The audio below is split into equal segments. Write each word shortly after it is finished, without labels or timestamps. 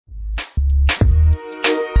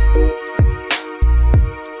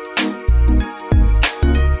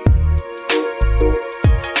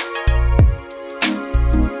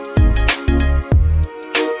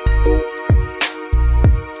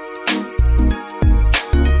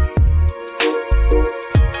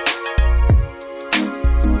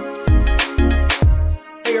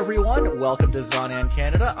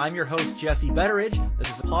Canada. I'm your host, Jesse Betteridge. This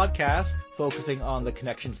is a podcast focusing on the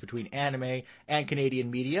connections between anime and Canadian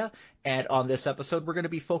media. And on this episode, we're going to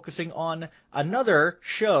be focusing on another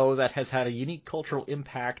show that has had a unique cultural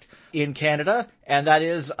impact in Canada, and that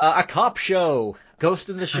is a cop show, Ghost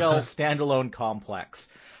in the Shell Standalone Complex.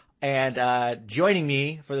 And joining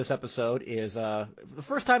me for this episode is, the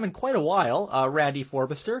first time in quite a while, Randy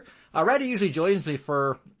Forbister. Randy usually joins me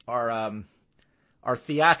for our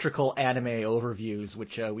theatrical anime overviews,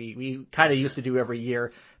 which we kind of used to do every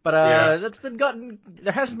year. But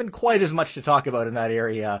there hasn't been quite as much to talk about in that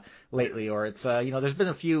area lately, or it's there's been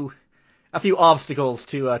a few obstacles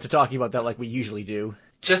to talking about that like we usually do.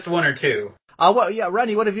 Just one or two.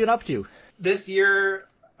 Randy, what have you been up to? This year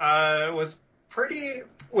was pretty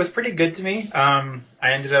good to me. I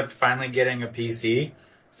ended up finally getting a PC.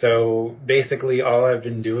 So basically all I've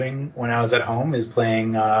been doing when I was at home is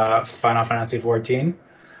playing Final Fantasy XIV.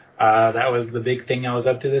 That was the big thing I was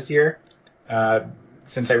up to this year,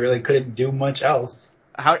 since I really couldn't do much else.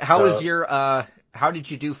 How did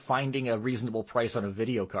you do finding a reasonable price on a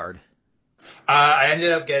video card? I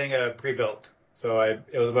ended up getting a pre-built. So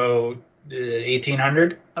it was about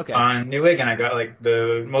 $1,800 on Newegg, and I got like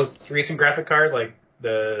the most recent graphic card, like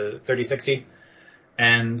the 3060.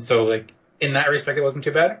 And so like, in that respect, it wasn't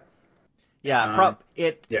too bad. Yeah,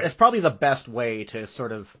 it's probably the best way to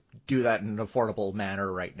sort of do that in an affordable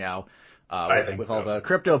manner right now. With all the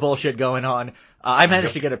crypto bullshit going on. I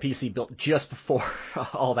managed to get a PC built just before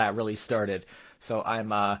all that really started, so I'm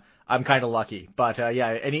kind of lucky. But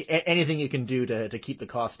anything you can do to keep the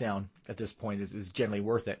cost down at this point is generally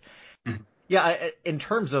worth it. Mm-hmm. Yeah, in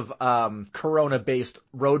terms of Corona-based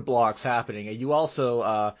roadblocks happening, you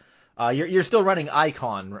also you're still running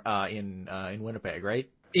Icon in Winnipeg, right?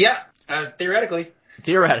 Yeah, theoretically.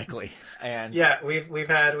 Theoretically, and yeah, we've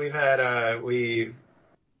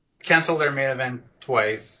canceled our main event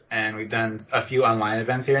twice, and we've done a few online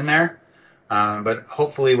events here and there. But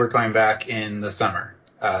hopefully, we're going back in the summer.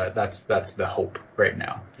 That's the hope right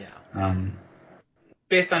now. Yeah.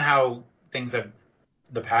 Based on how things have,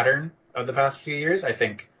 the pattern of the past few years, I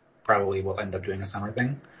think probably we'll end up doing a summer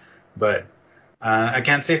thing, but. I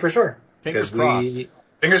can't say for sure. Fingers crossed.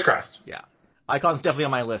 Fingers crossed. Yeah. Icon's definitely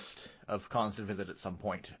on my list of cons to visit at some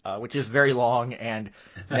point, which is very long and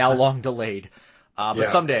now long delayed. But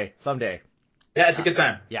someday. Yeah, it's a good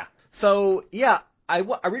time. Yeah. So, yeah, I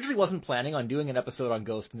originally wasn't planning on doing an episode on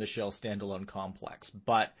Ghost in the Shell Standalone Complex,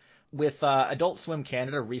 but with Adult Swim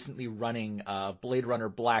Canada recently running Blade Runner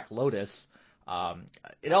Black Lotus,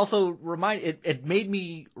 it also it made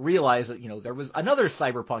me realize that, there was another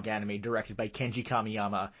cyberpunk anime directed by Kenji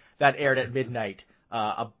Kamiyama that aired at midnight,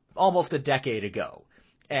 almost a decade ago.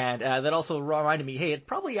 And, that also reminded me, hey, it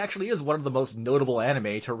probably actually is one of the most notable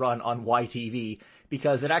anime to run on YTV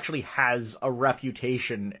because it actually has a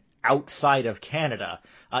reputation outside of Canada,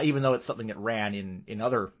 even though it's something that ran in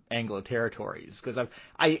other Anglo territories. Because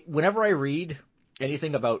whenever I read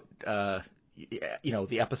anything about,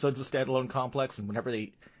 the episodes of Standalone Complex, and whenever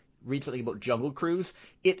they read something about Jungle Cruise,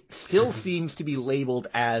 it still seems to be labeled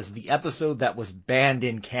as the episode that was banned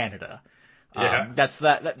in Canada. Yeah.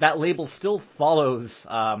 That label still follows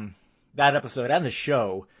that episode and the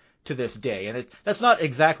show to this day, and that's not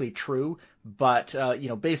exactly true, but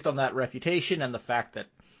based on that reputation and the fact that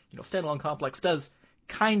Standalone Complex does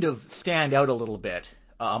kind of stand out a little bit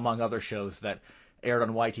among other shows that aired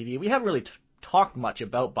on YTV, we haven't really talked much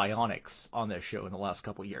about Bionics on this show in the last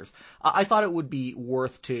couple of years. I thought it would be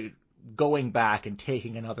worth going back and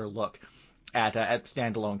taking another look at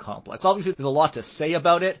Standalone Complex. Obviously, there's a lot to say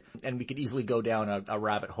about it, and we could easily go down a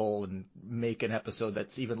rabbit hole and make an episode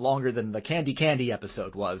that's even longer than the Candy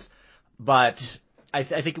episode was. But I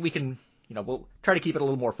think we can, we'll try to keep it a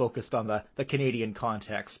little more focused on the Canadian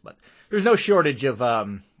context. But there's no shortage of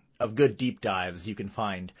good deep dives you can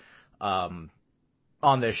find on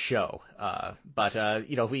this show. I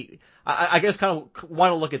guess kind of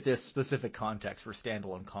want to look at this specific context for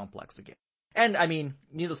Standalone Complex again. And I mean,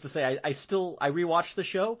 needless to say, I rewatched the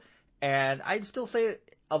show, and I'd still say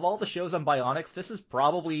of all the shows on Bionics, this is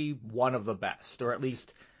probably one of the best, or at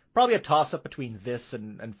least probably a toss-up between this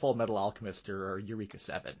and Full Metal Alchemist or Eureka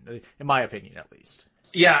 7, in my opinion, at least.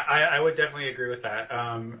 Yeah, I would definitely agree with that.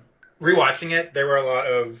 Rewatching it, there were a lot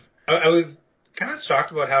of... I was kind of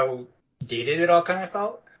shocked about how dated it all kind of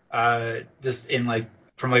felt. Just in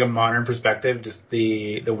from a modern perspective, just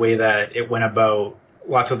the way that it went about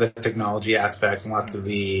lots of the technology aspects and lots of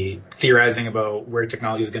the theorizing about where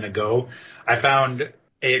technology is going to go. I found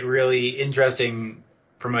it really interesting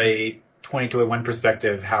from a 2021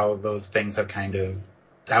 perspective how those things have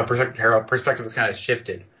perspective has kind of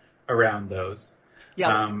shifted around those.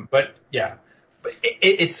 Yeah. But yeah. But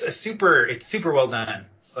it's super well done.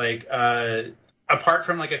 Like, apart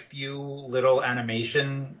from like a few little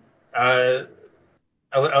animation, I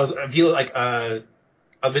feel like a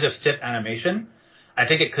bit of stiff animation. I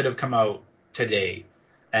think it could have come out today,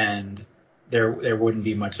 and there wouldn't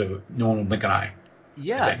be much of no one would blink an eye. I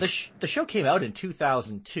Yeah, think. the show came out in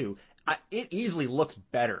 2002. It easily looks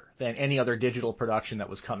better than any other digital production that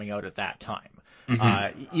was coming out at that time.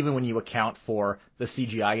 Hmm. Even when you account for the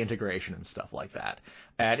CGI integration and stuff like that.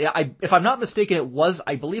 And if I'm not mistaken,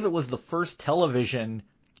 I believe it was the first television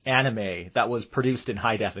anime that was produced in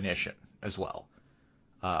high definition as well.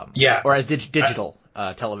 Yeah. Or as I, digital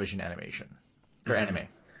television animation or mhm. anime.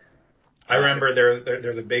 I Uh, remember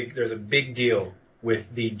there's a big deal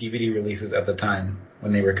with the DVD releases at the time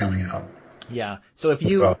when they were coming out. Yeah. So With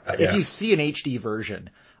all that, if yeah. you see an HD version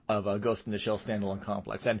of Ghost in the Shell Standalone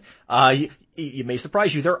Complex, and you may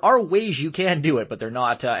surprise you, there are ways you can do it, but they're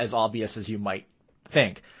not as obvious as you might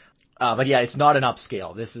think. But yeah, it's not an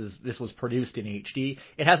upscale. This was produced in HD.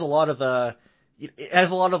 It has a lot of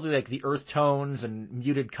like the earth tones and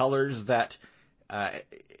muted colors that uh,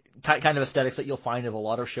 kind of aesthetics that you'll find of a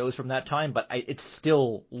lot of shows from that time, but it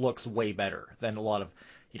still looks way better than a lot of,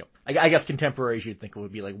 I guess contemporaries you'd think it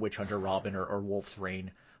would be like Witch Hunter Robin or Wolf's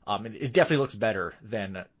Rain. It definitely looks better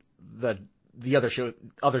than the other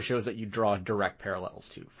shows that you draw direct parallels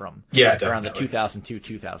to from Yeah, around the definitely.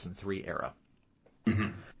 2002-2003 era. Hmm.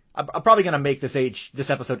 I'm probably going to make this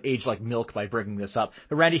episode age like milk by bringing this up.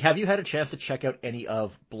 But Randy, have you had a chance to check out any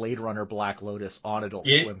of Blade Runner Black Lotus on Adult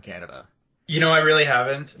Yeah, Swim Canada? I really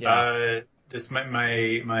haven't. Yeah. Just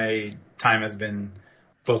my time has been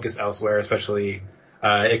focused elsewhere, especially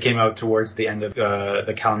it came out towards the end of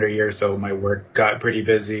the calendar year, so my work got pretty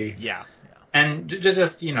busy, Yeah. and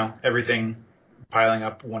just everything piling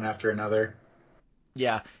up one after another.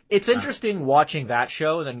 Yeah, it's Uh, interesting watching that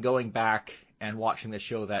show and then going back and watching the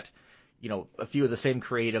show that, a few of the same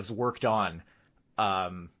creatives worked on,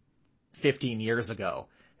 um, 15 years ago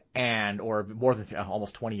or more than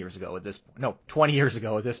almost 20 years ago at this point. No, 20 years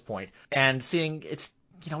ago at this point. And seeing it's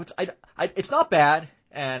not bad.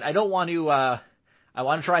 And I don't want to, I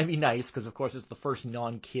want to try and be nice because of course it's the first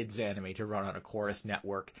non-kids anime to run on a Chorus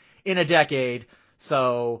network in a decade.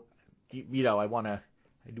 So, I want to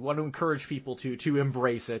encourage people to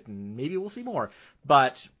embrace it, and maybe we'll see more.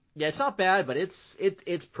 But yeah, it's not bad, but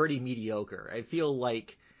it's pretty mediocre. I feel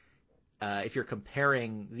like if you're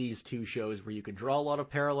comparing these two shows where you can draw a lot of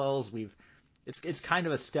parallels, it's kind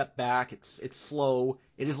of a step back. It's slow.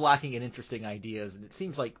 It is lacking in interesting ideas, and it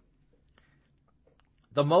seems like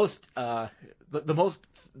the most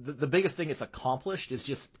the biggest thing it's accomplished is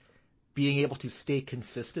just being able to stay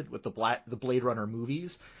consistent with the Blade Runner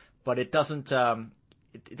movies, but it doesn't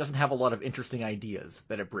it doesn't have a lot of interesting ideas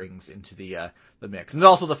that it brings into the mix. And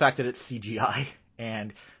also the fact that it's CGI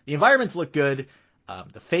and the environments look good,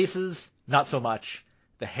 the faces not so much.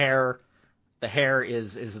 The hair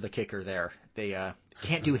is the kicker there. They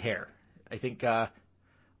can't do hair. I think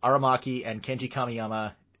Aramaki and Kenji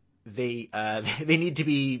Kamiyama they need to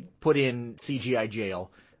be put in CGI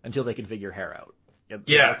jail until they can figure hair out. It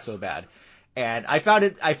yeah, looks so bad. And I found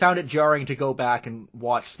it jarring to go back and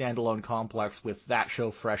watch Standalone Complex with that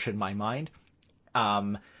show fresh in my mind.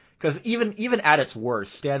 Because even at its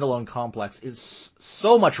worst, Standalone Complex is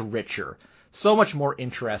so much richer, so much more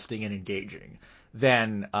interesting and engaging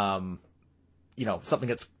than something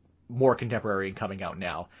that's more contemporary and coming out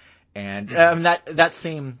now. And mhm. that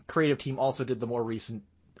same creative team also did the more recent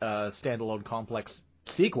Standalone Complex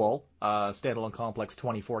sequel, Standalone Complex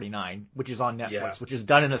 2049, which is on Yeah. Netflix, which is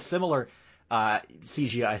done in a similar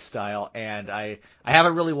CGI style. And I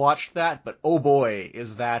haven't really watched that, but oh boy,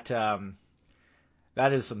 is that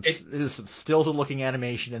is It some stilted looking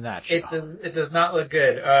animation in that show. it does not look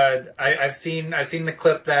good. I've seen the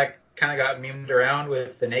clip that kind of got memed around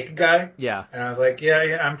with the naked guy, Yeah, and I was like,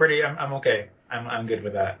 yeah, I'm okay. I'm good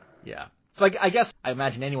with that. yeah. So I guess I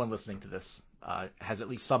imagine anyone listening to this has at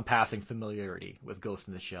least some passing familiarity with Ghost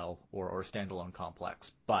in the Shell or Standalone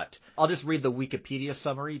Complex. But I'll just read the Wikipedia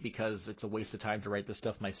summary because it's a waste of time to write this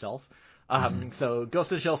stuff myself. Hmm. So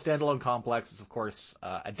Ghost in the Shell Standalone Complex is, of course,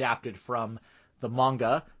 adapted from the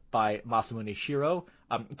manga by Masamune Shirow.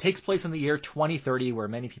 It takes place in the year 2030, where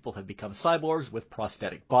many people have become cyborgs with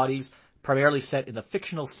prosthetic bodies. Primarily set in the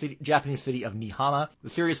fictional Japanese city of Nihama, the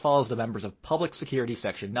series follows the members of Public Security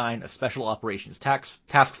Section 9, a special operations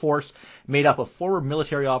task force made up of former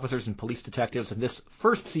military officers and police detectives. In this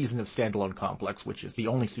first season of Standalone Complex, which is the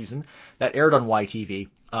only season that aired on YTV,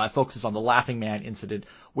 focuses on the Laughing Man incident,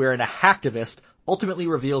 wherein a hacktivist ultimately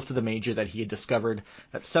reveals to the Major that he had discovered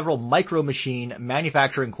that several micro-machine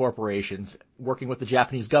manufacturing corporations working with the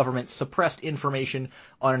Japanese government suppressed information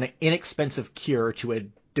on an inexpensive cure to a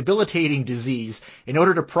debilitating disease in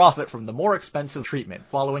order to profit from the more expensive treatment.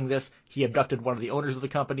 Following this, he abducted one of the owners of the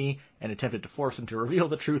company and attempted to force him to reveal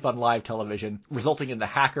the truth on live television, resulting in the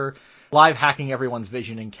hacker live hacking everyone's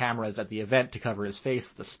vision and cameras at the event to cover his face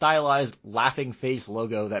with a stylized laughing face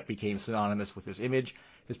logo that became synonymous with his image.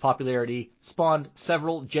 His popularity spawned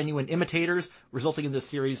several genuine imitators, resulting in the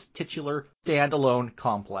series' titular Standalone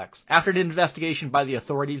Complex. After an investigation by the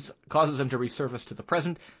authorities causes him to resurface to the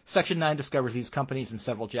present, Section 9 discovers these companies and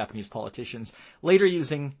several Japanese politicians, later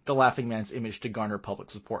using the Laughing Man's image to garner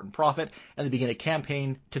public support and profit, and they begin a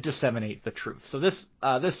campaign to disseminate the truth. So this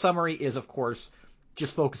summary is, of course,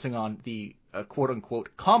 just focusing on the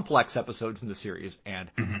quote-unquote complex episodes in the series, and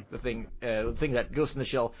the thing that Ghost in the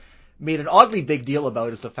Shell made an oddly big deal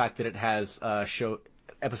about is the fact that it has show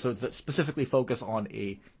episodes that specifically focus on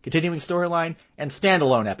a continuing storyline and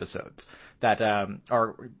standalone episodes that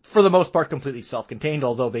are, for the most part, completely self-contained,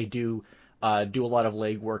 although they do a lot of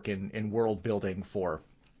legwork in world building for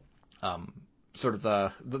sort of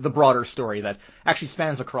the broader story that actually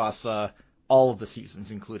spans across all of the seasons,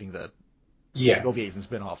 including the OVAs and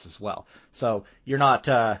spin-offs as well. So you're not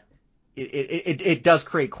it does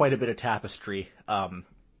create quite a bit of tapestry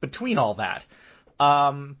between all that.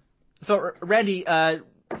 So, Randy,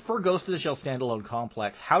 for Ghost in the Shell Standalone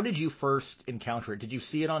Complex, how did you first encounter it? Did you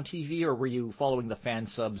see it on TV, or were you following the fan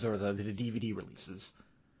subs or the DVD releases?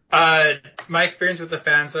 My experience with the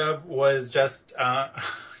fan sub was just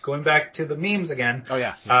going back to the memes again. Oh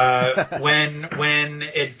yeah. When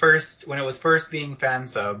it was first being fan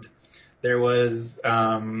subbed, there was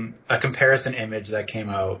a comparison image that came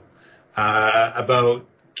out about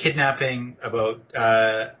kidnapping, about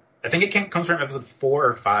I think it comes from episode 4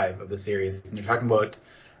 or 5 of the series, and you're talking about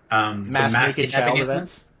mass naked child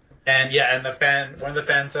events. And one of the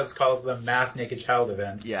fan subs calls them mass naked child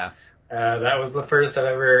events. Yeah. That was the first I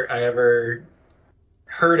ever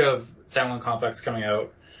heard of Standalone Complex coming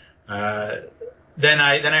out. Then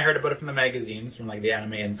I heard about it from the magazines, from like the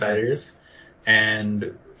Anime Insiders,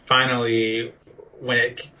 and finally, when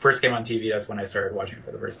it first came on TV, that's when I started watching it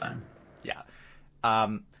for the first time. Yeah.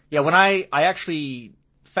 When I actually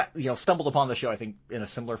stumbled upon the show, I think in a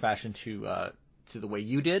similar fashion to the way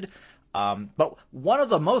you did. But one of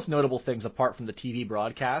the most notable things, apart from the TV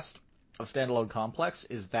broadcast of Standalone Complex,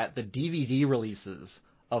 is that the DVD releases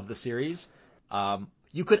of the series,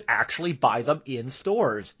 you could actually buy them in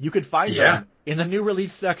stores. You could find them in the new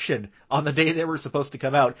release section on the day they were supposed to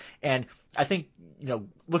come out. And I think,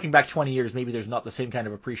 looking back 20 years, maybe there's not the same kind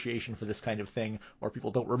of appreciation for this kind of thing, or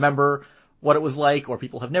people don't remember what it was like, or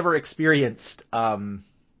people have never experienced, an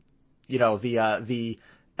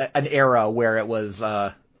era where it was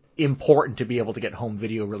important to be able to get home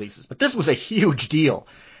video releases. But this was a huge deal,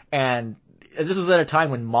 and this was at a time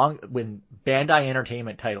when Bandai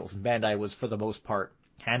Entertainment titles, and Bandai was for the most part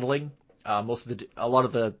handling a lot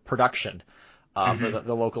of the production for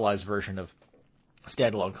the localized version of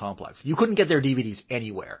Standalone Complex. You couldn't get their DVDs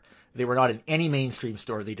anywhere. They were not in any mainstream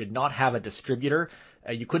store. They did not have a distributor.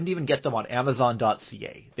 You couldn't even get them on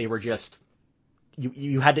Amazon.ca. They were just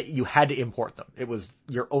you had to import them. It was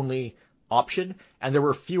your only option, and there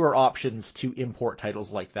were fewer options to import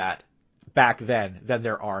titles like that back then than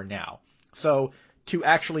there are now. So to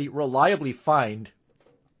actually reliably find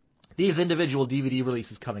these individual DVD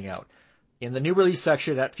releases coming out in the new release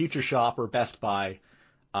section at Future Shop or Best Buy,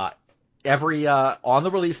 every on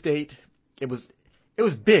the release date, it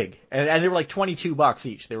was big, and they were like $22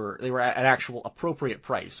 each. They were at an actual appropriate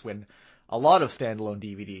price, when a lot of standalone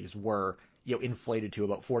DVDs were inflated to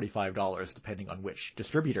about $45, depending on which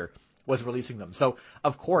distributor was releasing them. So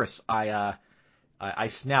of course I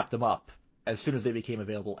snapped them up as soon as they became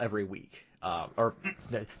available every week. Or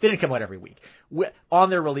they didn't come out every week. On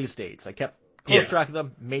their release dates, I kept close track of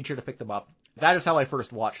them, made sure to pick them up. That is how I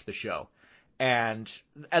first watched the show. And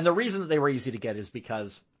the reason that they were easy to get is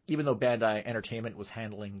because even though Bandai Entertainment was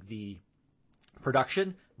handling the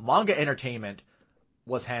production, Manga Entertainment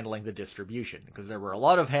was handling the distribution, because there were a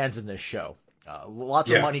lot of hands in this show. Lots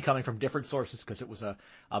of money coming from different sources, because it was a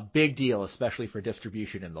big deal, especially for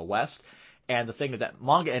distribution in the West. And the thing is that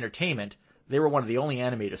Manga Entertainment, they were one of the only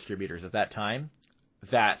anime distributors at that time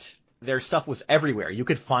that their stuff was everywhere. You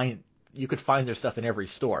could find you could find their stuff in every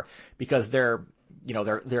store because their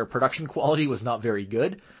production quality was not very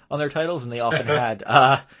good on their titles, and they often had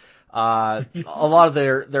a lot of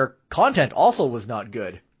their content also was not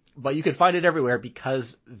good, but you could find it everywhere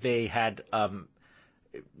because they had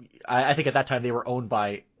I think at that time they were owned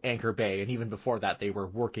by Anchor Bay, and even before that they were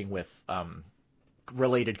working with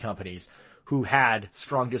related companies who had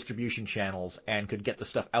strong distribution channels and could get the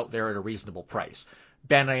stuff out there at a reasonable price.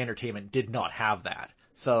 Bandai Entertainment did not have that,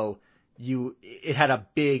 so it had a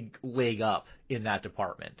big leg up in that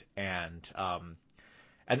department, and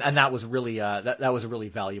that was really that was really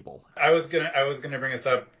valuable. I was gonna bring us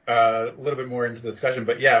up a little bit more into the discussion,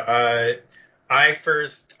 but yeah,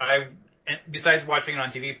 besides watching it on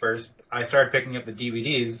TV first, I started picking up the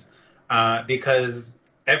DVDs because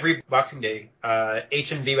every Boxing Day,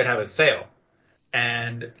 HMV would have a sale,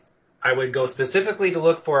 and I would go specifically to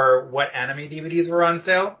look for what anime DVDs were on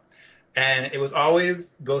sale, and it was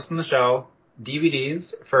always Ghost in the Shell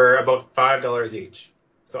DVDs for about $5 each.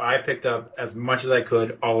 So I picked up as much as I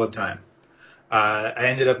could all the time. I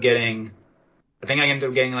ended up getting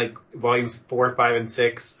like volumes 4, 5, and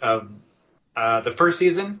 6 of the first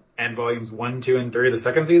season and volumes 1, 2, and 3 of the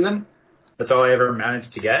second season. That's all I ever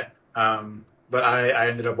managed to get. But I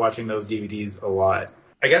ended up watching those DVDs a lot.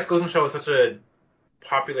 I guess Ghost in the Shell was such a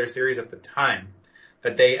popular series at the time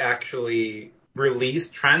that they actually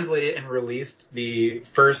translated and released the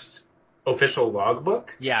first official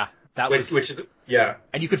logbook. Yeah, which is yeah.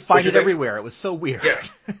 And you could find it everywhere. It was so weird. Yeah,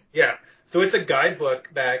 yeah. So it's a guidebook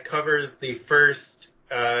that covers the first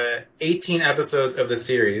 18 episodes of the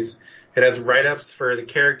series. It has write-ups for the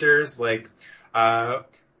characters, like the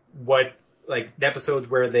episodes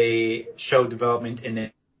where they show development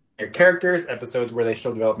in their characters, episodes where they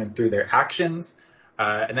show development through their actions,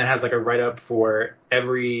 and then has like a write-up for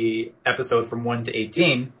every episode from 1 to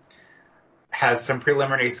 18. Has some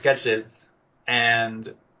preliminary sketches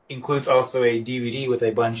and includes also a DVD with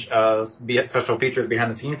a bunch of special features,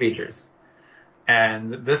 behind-the-scene features.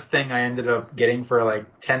 And this thing I ended up getting for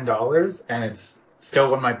like $10, and it's still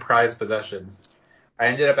one of my prized possessions. I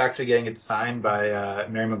ended up actually getting it signed by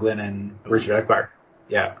Mary McGlynn and Richard Epcar.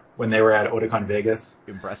 Yeah, when they were at Otakon Vegas.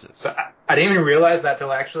 Impressive. So I didn't even realize that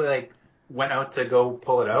till I actually went out to go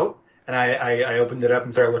pull it out. And I opened it up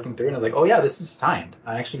and started looking through, and I was like, oh yeah, this is signed.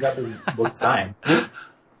 I actually got this book signed.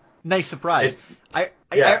 Nice surprise.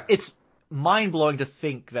 It's mind-blowing to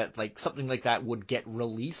think that something like that would get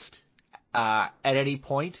released at any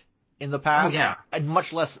point in the past. Oh, yeah. And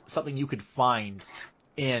much less something you could find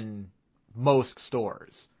in most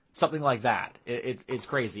stores. Something like that. It's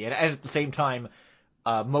crazy. And at the same time,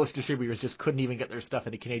 most distributors just couldn't even get their stuff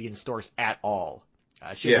into Canadian stores at all.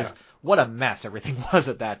 What a mess everything was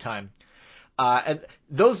at that time. And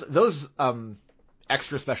those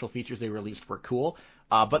extra special features they released were cool.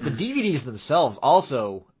 But the DVDs themselves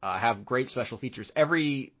also have great special features.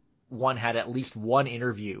 Every one had at least one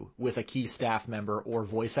interview with a key staff member or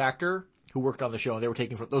voice actor who worked on the show, and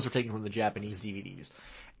those were taken from the Japanese DVDs.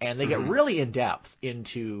 And they get really in depth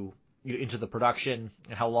into the production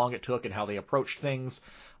and how long it took and how they approached things.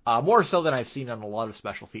 More so than I've seen on a lot of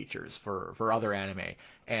special features for other anime.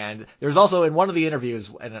 And there's also in one of the interviews,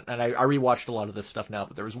 and I rewatched a lot of this stuff now,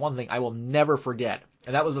 but there was one thing I will never forget,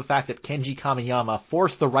 and that was the fact that Kenji Kamiyama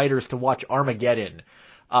forced the writers to watch Armageddon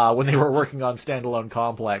when they were working on Standalone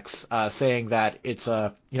Complex, saying that it's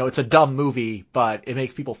a dumb movie, but it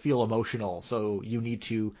makes people feel emotional, so you need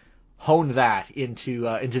to hone that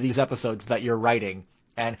into these episodes that you're writing.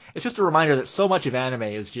 And it's just a reminder that so much of anime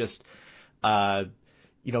is just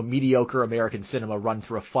mediocre American cinema run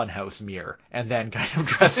through a funhouse mirror and then kind of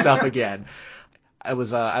dressed up again. I was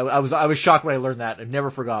shocked when I learned that. I've never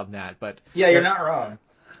forgotten that. But yeah, you're not wrong.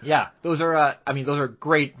 Yeah, those are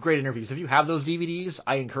great interviews. If you have those DVDs,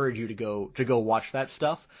 I encourage you to go watch that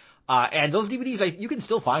stuff. And those DVDs, you can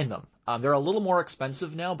still find them. They're a little more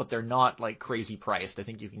expensive now, but they're not crazy priced. I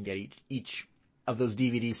think you can get each of those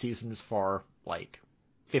DVD seasons for $50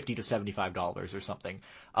 to $75 or something.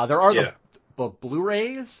 There are the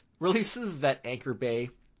Blu-rays releases that Anchor Bay,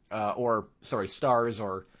 Stars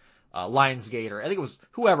or Lionsgate, or I think it was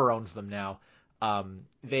whoever owns them now.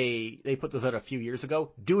 They put those out a few years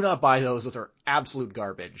ago. Do not buy those. Those are absolute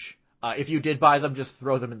garbage. If you did buy them, just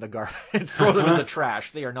throw them in the throw them in the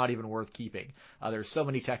trash. They are not even worth keeping. There's so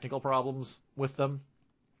many technical problems with them.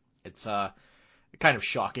 It's kind of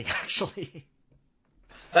shocking, actually.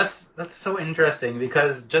 That's so interesting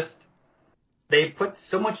because they put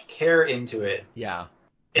so much care into it. Yeah.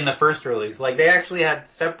 In the first release, they actually had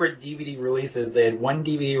separate DVD releases. They had one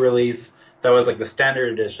DVD release that was the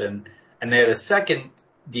standard edition, and they had a second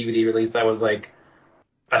DVD release that was a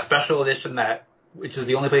special edition that which is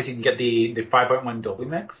the only place you can get the 5.1 Dolby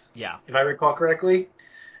Mix. Yeah. If I recall correctly.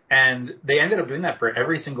 And they ended up doing that for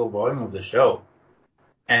every single volume of the show.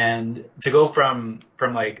 And to go from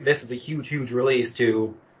like, this is a huge, huge release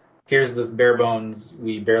to here's this bare bones,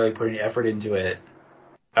 we barely put any effort into it,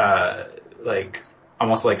 like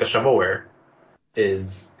almost like a shovelware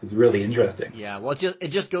is really interesting. Yeah, well, it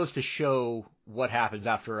just goes to show what happens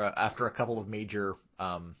after a couple of major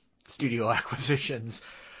studio acquisitions.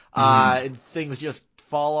 Things just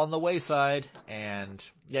fall on the wayside, and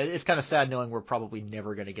yeah, it's kind of sad knowing we're probably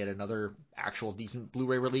never going to get another actual decent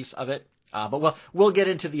Blu-ray release of it. But we'll get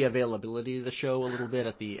into the availability of the show a little bit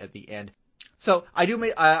at the end. So I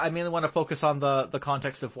mainly want to focus on the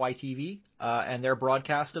context of YTV and their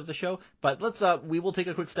broadcast of the show. But we will take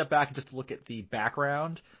a quick step back and just look at the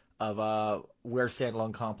background of where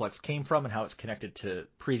Standalone Complex came from and how it's connected to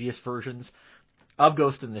previous versions of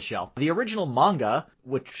Ghost in the Shell. The original manga,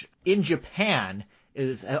 which in Japan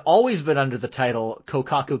has always been under the title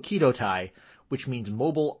Kokaku Kidotai, which means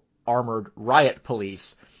Mobile Armored Riot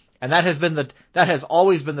Police. And that has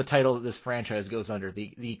always been the title that this franchise goes under.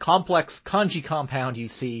 The complex kanji compound you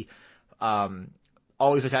see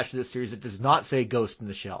always attached to this series, it does not say Ghost in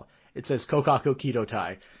the Shell. It says Kokaku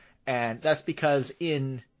Kidotai. And that's because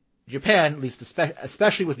in Japan, at least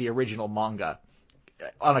especially with the original manga,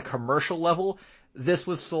 on a commercial level, this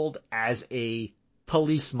was sold as a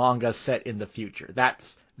police manga set in the future.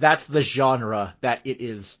 That's the genre that it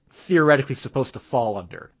is theoretically supposed to fall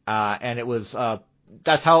under. And it was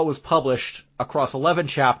that's how it was published across 11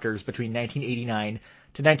 chapters between 1989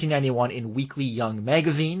 to 1991 in Weekly Young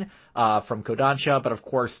Magazine from Kodansha, but of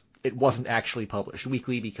course it wasn't actually published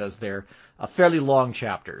weekly because they're fairly long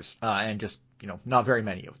chapters and just not very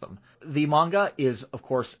many of them. The manga is, of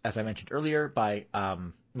course, as I mentioned earlier, by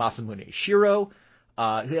Masamune Shiro.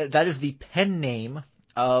 That is the pen name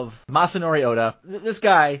of Masanori Oda. This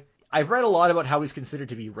guy, I've read a lot about how he's considered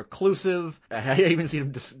to be reclusive. I even seen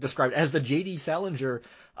him described as the J.D. Salinger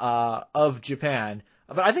of Japan.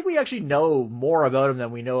 But I think we actually know more about him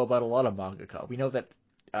than we know about a lot of mangaka. We know that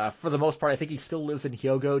for the most part, I think he still lives in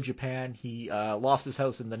Hyogo, Japan. He lost his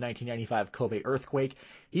house in the 1995 Kobe earthquake.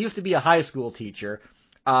 He used to be a high school teacher.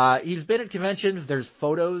 He's been at conventions. There's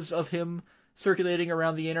photos of him circulating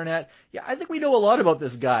around the internet. Yeah, I think we know a lot about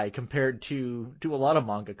this guy compared to a lot of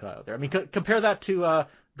mangaka out there. I mean, compare that to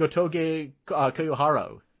Gotoge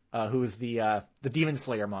Koyoharo, who is the Demon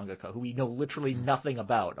Slayer mangaka, who we know literally nothing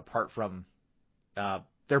about apart from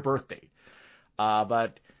their birth date.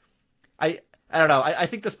 But I don't know. I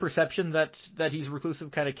think this perception that he's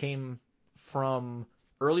reclusive kind of came from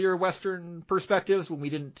earlier Western perspectives when we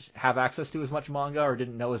didn't have access to as much manga or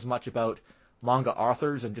didn't know as much about manga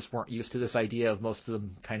authors and just weren't used to this idea of most of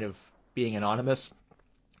them kind of being anonymous.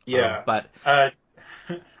 Yeah. But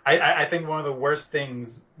I think one of the worst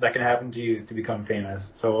things that can happen to you is to become famous.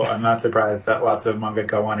 So I'm not surprised that lots of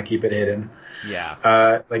mangaka want to keep it hidden.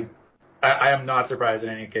 Yeah. I am not surprised in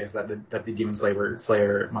any case that the Demon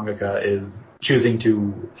Slayer mangaka is choosing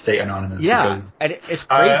to stay anonymous. Yeah. Because, and it's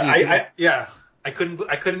crazy. I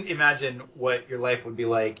couldn't imagine what your life would be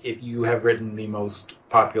like if you have written the most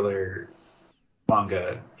popular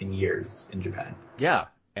manga in years in Japan. Yeah.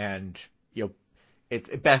 And, it's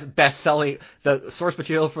best selling, the source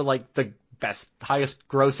material for like the highest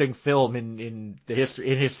grossing film in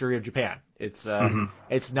history of Japan. It's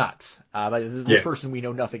it's nuts. But this person, we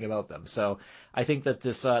know nothing about them. So I think that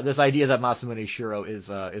this idea that Masamune Shiro is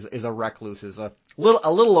a recluse is a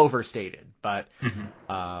little overstated, but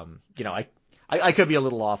I could be a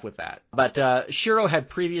little off with that. But Shiro had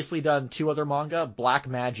previously done two other manga, Black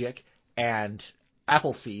Magic and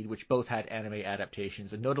Appleseed, which both had anime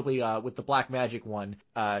adaptations, and notably with the Black Magic one,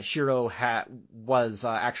 Shiro was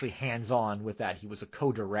actually hands-on with that. He was a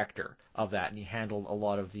co-director of that, and he handled a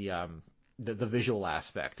lot of the visual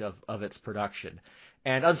aspect of its production.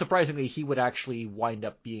 And unsurprisingly, he would actually wind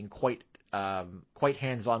up being quite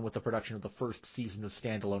hands-on with the production of the first season of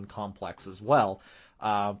Standalone Complex as well.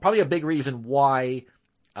 Probably a big reason why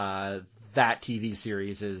that TV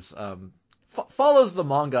series is follows the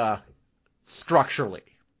manga structurally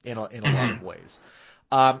in a lot of ways.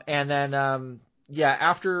 And then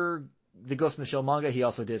after the Ghost in the Shell manga, he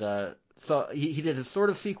also did he did a sort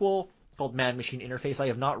of sequel called Man Machine Interface. I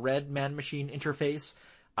have not read Man Machine Interface.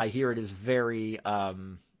 I hear it is very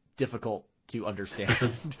difficult to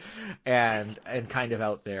understand and kind of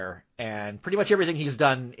out there. And pretty much everything he's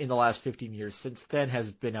done in the last 15 years since then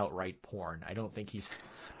has been outright porn. I don't think he's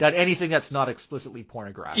done anything that's not explicitly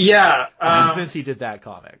pornographic. Yeah. Since he did that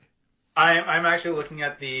comic. I'm actually looking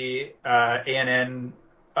at the ANN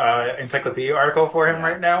encyclopedia article for him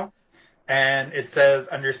right now, and it says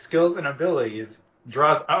under skills and abilities,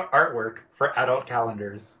 draws out artwork for adult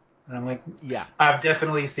calendars. And I'm like, Yeah, I've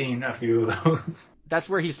definitely seen a few of those. that's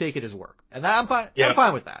where he's taken his work, and I'm fine. Yeah. I'm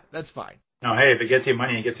fine with that. That's fine. No, hey, if it gets you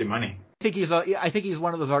money, it gets you money. I think he's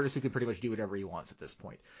one of those artists who can pretty much do whatever he wants at this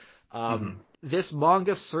point. This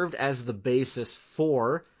manga served as the basis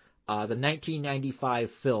for the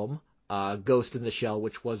 1995 film Ghost in the Shell,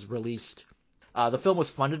 which was released. The film was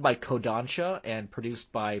funded by Kodansha and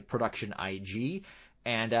produced by Production IG,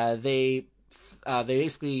 and they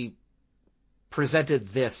basically presented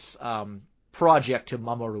this project to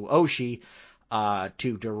Mamoru Oshii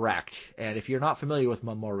to direct. And if you're not familiar with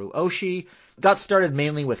Mamoru Oshii, got started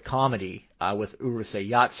mainly with comedy with Urusei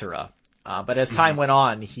Yatsura. But as time went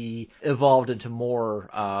on, he evolved into more,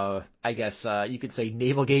 I guess, you could say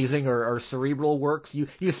navel-gazing or cerebral works.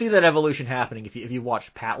 You see that evolution happening if you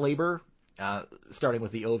watch Patlabor, starting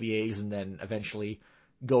with the OVAs and then eventually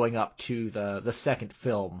going up to the second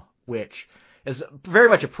film, which is very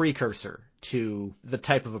much a precursor to the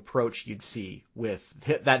type of approach you'd see with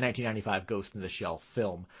that 1995 Ghost in the Shell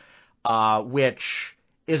film, which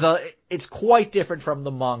is it's quite different from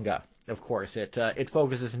the manga. Of course, it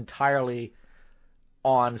focuses entirely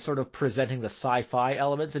on sort of presenting the sci-fi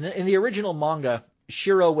elements. And in the original manga,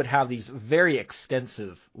 Shiro would have these very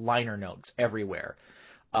extensive liner notes everywhere,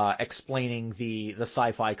 explaining the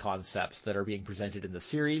sci-fi concepts that are being presented in the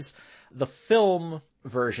series. The film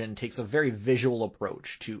version takes a very visual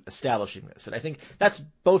approach to establishing this, and I think that's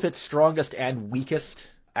both its strongest and weakest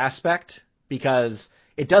aspect, because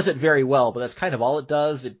it does it very well, but that's kind of all it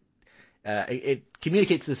does. It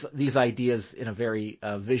communicates these ideas in a very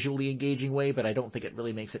visually engaging way, but I don't think it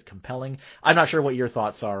really makes it compelling. I'm not sure what your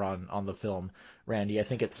thoughts are on the film, Randy. I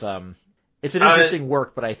think it's an interesting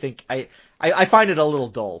work, but I think I find it a little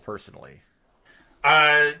dull personally.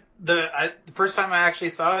 The first time I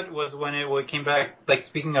actually saw it was when it came back. Like,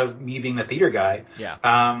 speaking of me being a theater guy,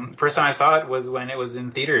 yeah. First time I saw it was when it was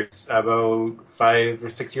in theaters about 5 or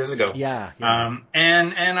 6 years ago. Yeah.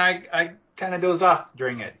 And I kind of dozed off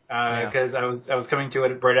during it because I was coming to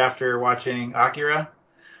it right after watching Akira,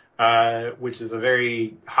 which is a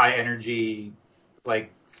very high energy,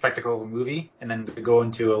 like, spectacle movie, and then to go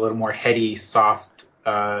into a little more heady, soft,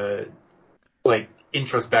 like,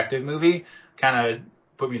 introspective movie kind of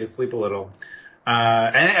put me to sleep a little.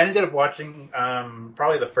 And I ended up watching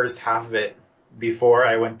probably the first half of it before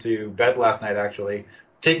I went to bed last night, actually,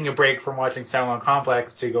 taking a break from watching Standalone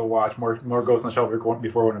Complex to go watch more Ghost in the Shell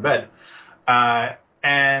before I went to bed.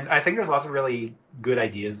 And I think there's lots of really good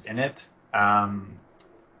ideas in it. The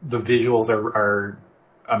visuals are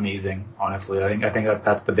amazing, honestly. I think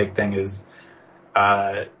that's the big thing is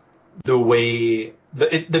the way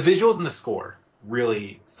the visuals and the score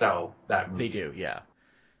really sell that movie. They do, yeah.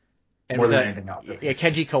 And more than anything else. Yeah,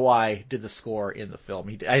 Kenji Kawai did the score in the film.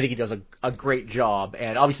 I think he does a great job,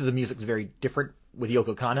 and obviously the music's very different with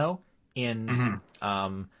Yoko Kanno in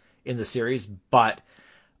the series, but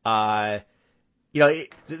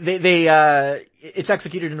it's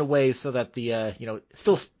executed in a way so that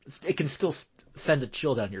it can still send a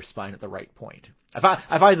chill down your spine at the right point.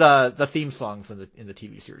 I find the theme songs in the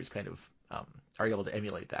TV series kind of are able to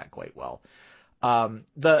emulate that quite well.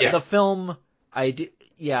 The film, I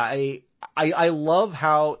love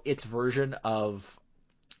how its version of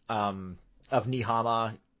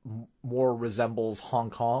Nihama more resembles Hong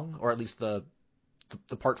Kong, or at least the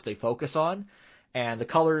parts they focus on, and the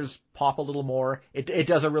colors pop a little more. It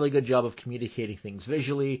does a really good job of communicating things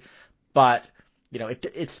visually, but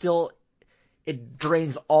it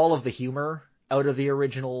drains all of the humor out of the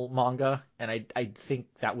original manga, and I think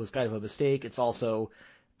that was kind of a mistake. It's also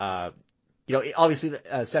obviously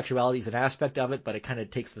sexuality is an aspect of it, but it kind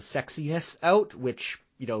of takes the sexiness out, which,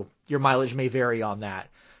 your mileage may vary on that.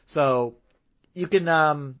 So you can,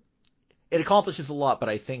 it accomplishes a lot, but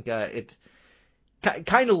I think it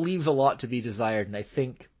kind of leaves a lot to be desired, and I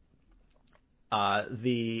think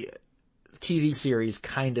the TV series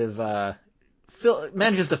kind of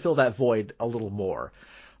manages to fill that void a little more.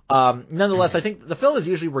 Nonetheless, I think the film is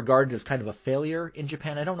usually regarded as kind of a failure in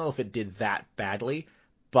Japan. I don't know if it did that badly,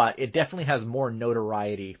 but it definitely has more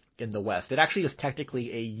notoriety in the West. It actually is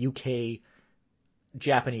technically a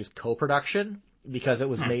UK-Japanese co-production because it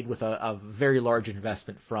was made with a very large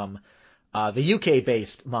investment from the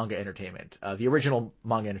UK-based Manga Entertainment. The original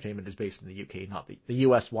Manga Entertainment is based in the UK, not the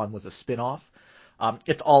US one was a spin-off.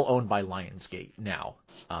 It's all owned by Lionsgate now.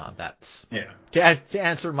 That's to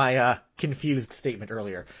answer my confused statement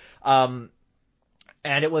earlier. And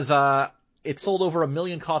it was it sold over 1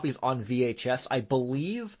 million copies on VHS. I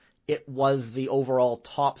believe it was the overall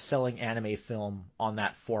top-selling anime film on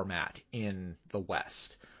that format in the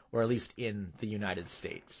West, or at least in the United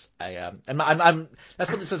States. I'm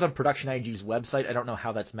that's what it says on Production IG's website. I don't know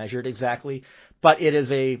how that's measured exactly, but it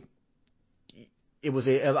was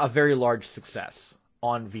a very large success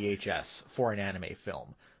on VHS for an anime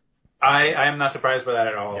film. I am not surprised by that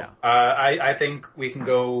at all. Yeah. I think we can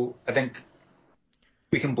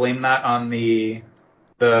blame that on the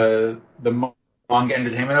manga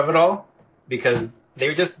entertainment of it all, because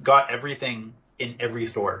they just got everything in every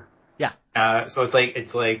store. Yeah. So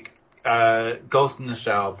it's like Ghost in the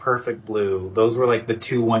Shell, Perfect Blue. Those were like the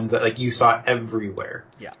two ones that like you saw everywhere.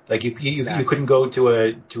 Yeah. Like you Exactly. couldn't go to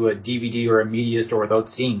a DVD or a media store without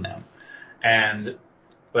seeing them. And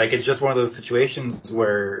like it's just one of those situations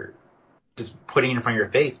where just putting it in front of your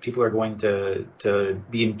face, people are going to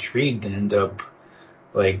be intrigued and end up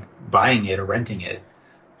like buying it or renting it.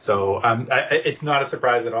 So it's not a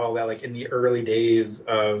surprise at all that like in the early days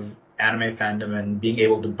of anime fandom and being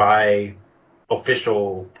able to buy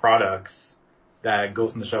official products, that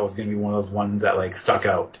Ghost in the Shell was going to be one of those ones that like stuck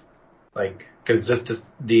out. Like, cause just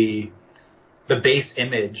the base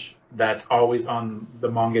image that's always on the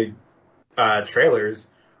manga trailers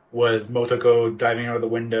was Motoko diving out of the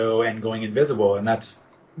window and going invisible, and that's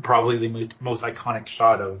probably the most iconic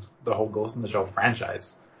shot of the whole Ghost in the Shell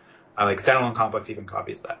franchise. Like Standalone Complex even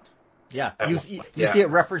copies that. Yeah, you see it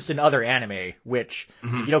referenced in other anime, which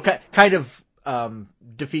kind of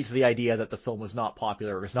defeats the idea that the film was not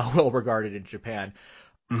popular or is not well regarded in Japan.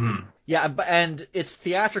 Mm-hmm. Yeah, and its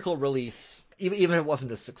theatrical release, even if it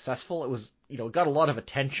wasn't as successful, it was it got a lot of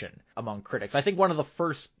attention among critics. I think one of the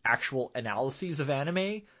first actual analyses of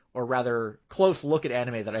anime, or rather close look at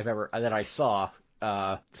anime that I saw,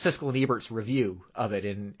 Siskel and Ebert's review of it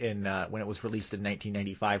in when it was released in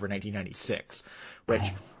 1995 or 1996, which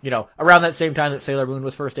around that same time that Sailor Moon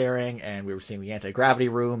was first airing, and we were seeing the Anti-Gravity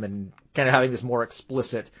Room and kind of having this more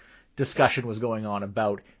explicit discussion was going on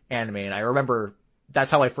about anime. And I remember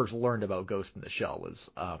that's how I first learned about Ghost in the Shell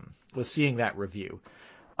was seeing that review.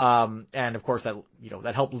 And of course that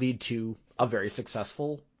helped lead to a very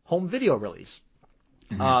successful home video release.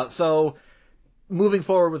 Mm-hmm. So moving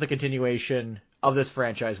forward with the continuation of this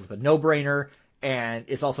franchise was a no-brainer, and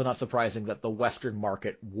it's also not surprising that the Western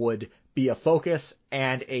market would be a focus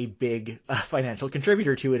and a big financial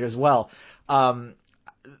contributor to it as well.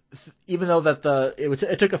 Even though that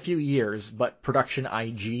it took a few years, but Production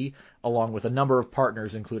IG, along with a number of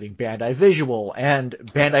partners, including Bandai Visual and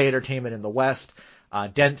Bandai Entertainment in the West,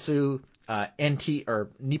 Dentsu, NT or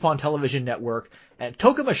Nippon Television Network, and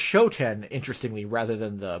Tokuma Shoten, interestingly, rather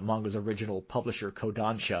than the manga's original publisher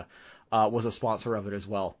Kodansha, was a sponsor of it as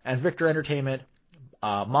well. And Victor Entertainment,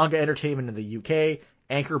 Manga Entertainment in the UK,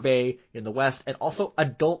 Anchor Bay in the West, and also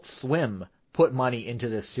Adult Swim put money into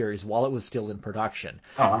this series while it was still in production.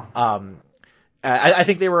 Uh-huh. I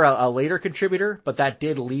think they were a later contributor, but that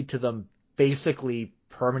did lead to them basically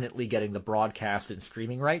permanently getting the broadcast and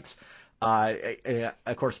streaming rights.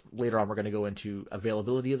 Of course, later on we're going to go into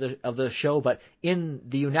availability of the show, but in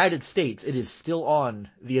the United States, it is still on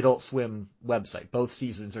the Adult Swim website. Both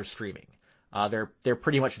seasons are streaming. They're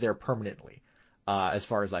pretty much there permanently, as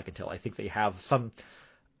far as I can tell. I think they have some,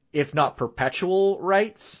 if not perpetual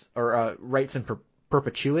rights or rights in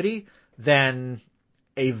perpetuity, then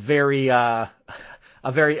a very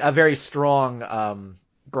strong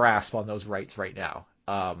grasp on those rights right now,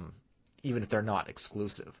 even if they're not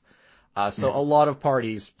exclusive. So a lot of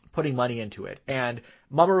parties putting money into it. And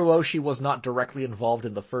Mamoru Oshii was not directly involved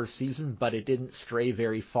in the first season, but it didn't stray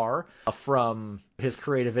very far from his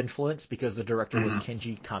creative influence because the director was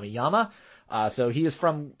Kenji Kamiyama. So he is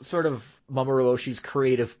from sort of Mamoru Oshii's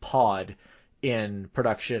creative pod in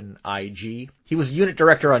Production IG. He was unit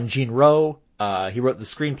director on Jinro. He wrote the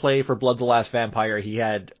screenplay for Blood the Last Vampire. He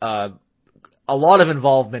had a lot of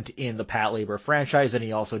involvement in the Patlabor franchise, and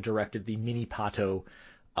he also directed the Mini Pato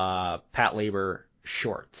Patlabor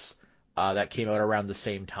shorts that came out around the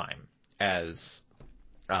same time as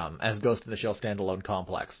Ghost in the Shell Standalone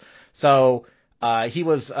Complex. So he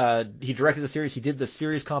directed the series. He did the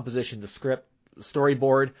series composition, the script,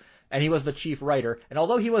 storyboard, and he was the chief writer. And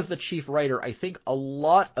although he was the chief writer, I think a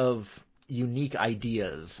lot of unique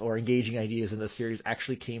ideas or engaging ideas in the series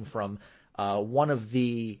actually came from one of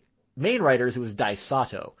the main writers, who was Dai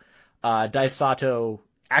Sato. Dai Sato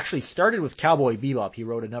actually started with Cowboy Bebop. He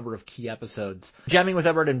wrote a number of key episodes, Jamming with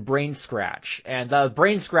Everett and Brain Scratch. And the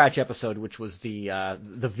Brain Scratch episode, which was the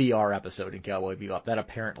VR episode in Cowboy Bebop, that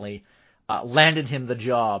apparently landed him the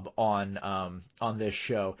job on this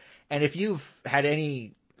show. And if you've had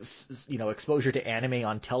any exposure to anime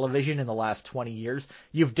on television in the last 20 years,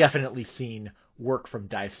 you've definitely seen work from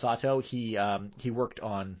Dai Sato. He worked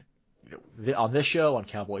on on this show, on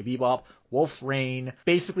Cowboy Bebop, Wolf's Rain,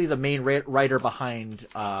 basically the main writer behind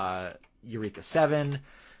Eureka 7.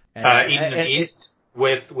 Eden of the East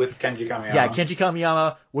with Kenji Kamiyama. Yeah, Kenji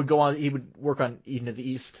Kamiyama would go on. He would work on Eden of the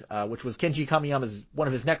East, which was Kenji Kamiyama's one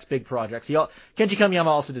of his next big projects. Kenji Kamiyama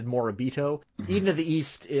also did Moribito. Mm-hmm. Eden of the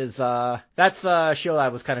East is that's a show I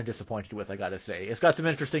was kind of disappointed with, I gotta say. It's got some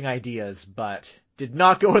interesting ideas, but did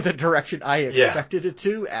not go in the direction I expected it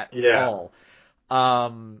to at all.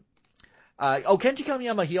 Kenji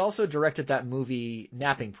Kamiyama, he also directed that movie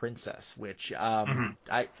Napping Princess, which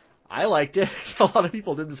I liked it. A lot of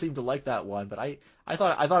people didn't seem to like that one, but I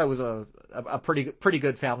thought it was a pretty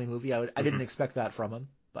good family movie. I didn't expect that from him,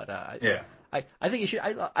 but I think he should.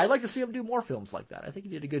 I'd like to see him do more films like that. I think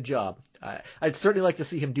he did a good job. I'd certainly like to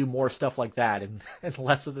see him do more stuff like that and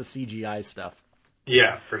less of the CGI stuff.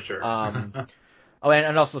 Yeah, for sure.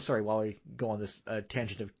 And also, sorry, while we go on this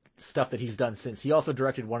tangent of stuff that he's done since, he also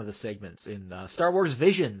directed one of the segments in Star Wars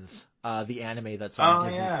Visions, the anime that's on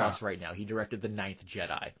Disney Plus right now. He directed The Ninth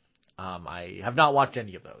Jedi. I have not watched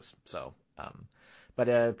any of those, so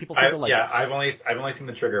but people seem to like it. Yeah, I've only seen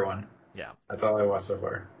the Trigger one. Yeah, that's all I watched so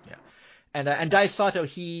far. Yeah, and Dai Sato,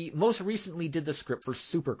 he most recently did the script for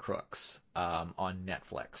Super Crooks on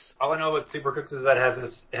Netflix. All I know about Super Crooks is that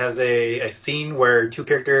it has a scene where two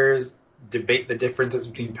characters debate the differences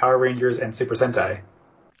between Power Rangers and Super Sentai,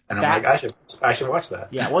 and I'm like, I should watch that.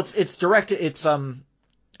 Yeah, well, it's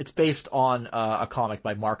based on a comic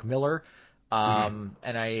by Mark Miller. And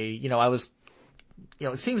I was,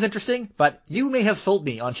 it seems interesting, but you may have sold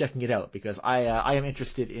me on checking it out because I am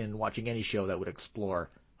interested in watching any show that would explore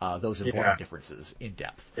those important differences in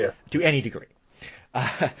depth to any degree.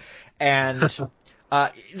 And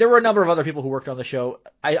there were a number of other people who worked on the show.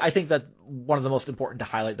 I think that one of the most important to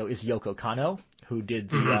highlight, though, is Yoko Kanno, who did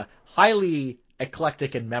the highly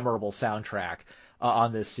eclectic and memorable soundtrack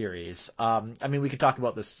on this series. We could talk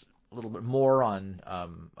about this a little bit more on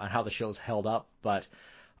how the show's held up, but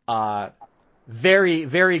very,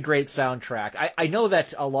 very great soundtrack. I know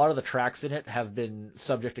that a lot of the tracks in it have been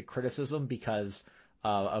subject to criticism because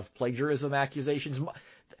of plagiarism accusations.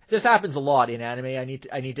 This happens a lot in anime. I need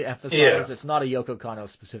to emphasize it's not a Yoko Kanno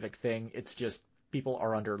specific thing. It's just people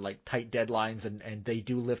are under like tight deadlines and they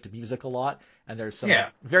do lift music a lot. And there's some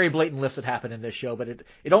very blatant lifts that happen in this show, but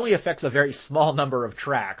it only affects a very small number of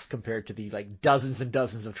tracks compared to the like dozens and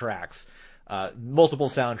dozens of tracks, multiple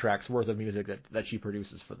soundtracks worth of music that she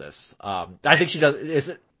produces for this. I think she does.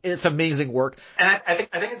 It's amazing work. And I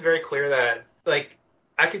think it's very clear that like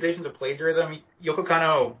accusations of plagiarism, Yoko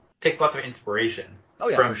Kanno takes lots of inspiration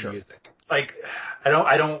from music. Like I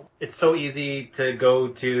don't. It's so easy to go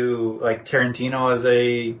to like Tarantino as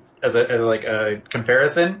a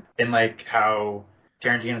comparison in like how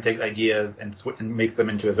Tarantino takes ideas and makes them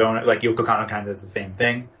into his own. Like Yoko Kanno kind of does the same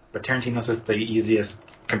thing, but Tarantino's just the easiest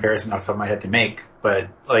comparison off the top of my head to make. But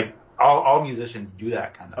like all musicians do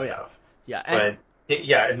that kind of stuff. Yeah.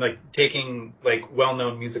 And like taking like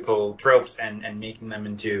well-known musical tropes and making them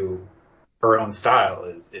into her own style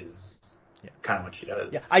is kind of what she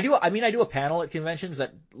does. Yeah, I do a panel at conventions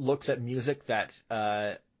that looks at music that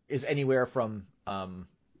is anywhere from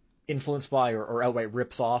influenced by or outright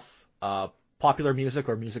rips off popular music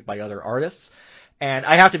or music by other artists. And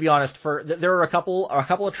I have to be honest, there are a couple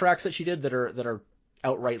of tracks that she did that are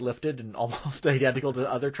outright lifted and almost identical to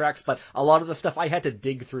other tracks, but a lot of the stuff I had to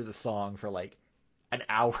dig through the song for like an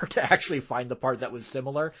hour to actually find the part that was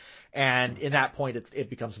similar. And in that point, it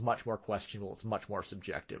becomes much more questionable. It's much more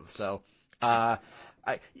subjective. So,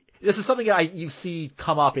 this is something that you see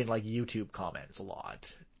come up in like YouTube comments a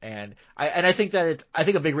lot. And I think that I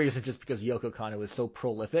think a big reason is just because Yoko Kanno is so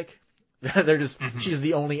prolific. They're just, she's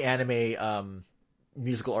the only anime,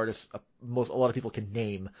 musical artist a lot of people can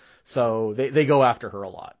name. So they go after her a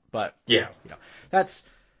lot. But, that's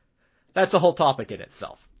a whole topic in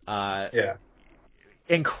itself.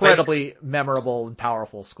 Incredibly memorable and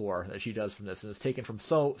powerful score that she does from this, and it's taken from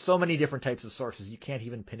so many different types of sources. You can't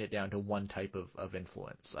even pin it down to one type of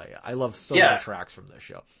influence. I love so many tracks from this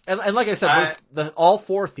show, and like I said, all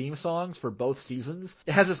 4 theme songs for both seasons,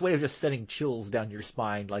 it has this way of just sending chills down your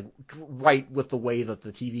spine, like right with the way that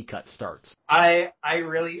the TV cut starts. I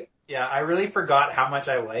really forgot how much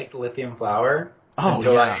I liked Lithium Flower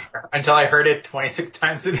until I heard it 26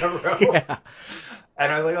 times in a row.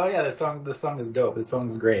 And I was like, oh yeah, this song is dope. This song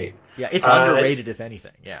is great. Yeah, it's underrated if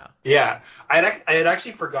anything. Yeah. Yeah, I had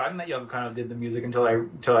actually forgotten that Yoko Kanno did the music until I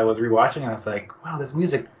was rewatching, and I was like, wow, this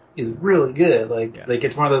music is really good. Like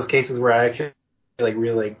it's one of those cases where I actually like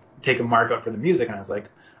really like take a mark up for the music, and I was like,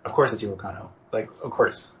 of course it's Yoko Kanno. Like, of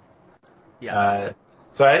course. Yeah.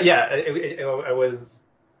 I was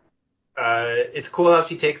It's cool how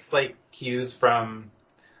she takes like cues from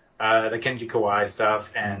the Kenji Kawai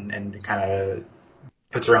stuff and kind of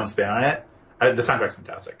puts her own spin on it. The soundtrack's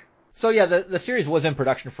fantastic. So yeah, the series was in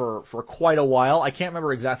production for quite a while. I can't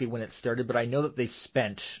remember exactly when it started, but I know that they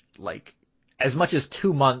spent like as much as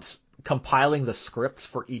 2 months compiling the scripts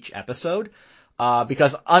for each episode,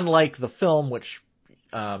 because unlike the film, which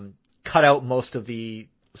cut out most of the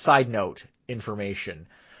side note information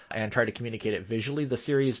and tried to communicate it visually, the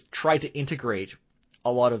series tried to integrate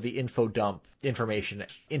a lot of the info dump information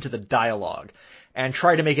into the dialogue and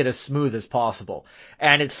try to make it as smooth as possible.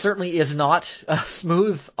 And it certainly is not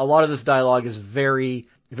smooth. A lot of this dialogue is very,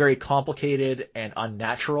 very complicated and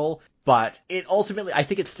unnatural, but it ultimately, I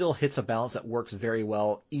think it still hits a balance that works very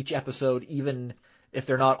well. Each episode, even if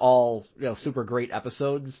they're not all, super great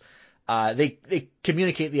episodes, they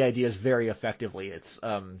communicate the ideas very effectively. It's,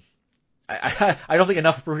 I don't think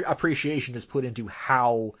enough appreciation is put into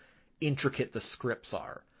how intricate the scripts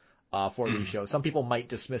are for these shows. Some people might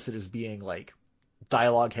dismiss it as being like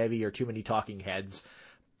dialogue heavy or too many talking heads,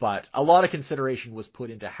 but a lot of consideration was put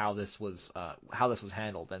into how this was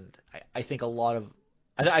handled, and I think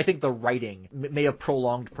I think the writing may have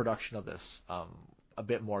prolonged production of this a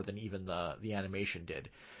bit more than even the animation did.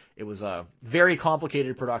 It was a very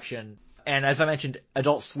complicated production, and as I mentioned,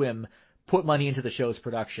 Adult Swim put money into the show's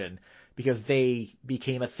production because they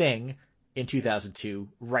became a thing in 2002,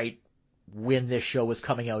 right when this show was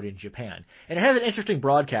coming out in Japan. And it has an interesting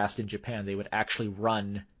broadcast in Japan. They would actually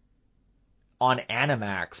run on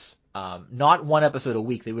Animax, not one episode a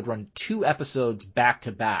week. They would run 2 episodes back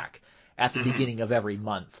to back at the beginning of every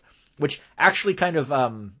month, which actually kind of,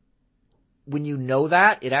 when you know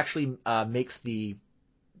that, it actually makes the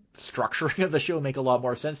structuring of the show make a lot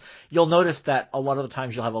more sense. You'll notice that a lot of the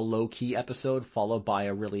times you'll have a low-key episode followed by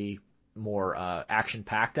a really more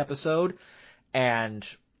action-packed episode, and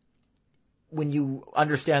when you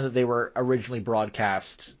understand that they were originally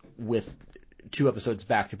broadcast with 2 episodes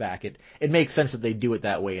back to back, it makes sense that they do it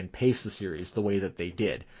that way and pace the series the way that they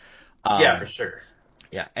did. Yeah, for sure.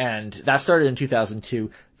 Yeah, and that started in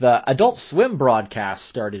 2002. The Adult Swim broadcast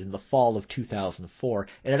started in the fall of 2004,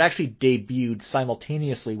 and it actually debuted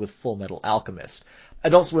simultaneously with Full Metal Alchemist.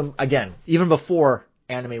 Adult Swim, again, even before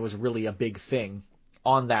anime was really a big thing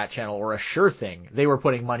on that channel, or a sure thing, they were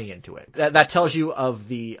putting money into it. That tells you of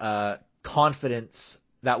the confidence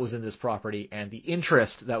that was in this property and the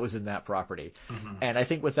interest that was in that property. Mm-hmm. And I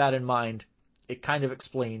think with that in mind, it kind of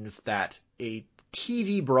explains that a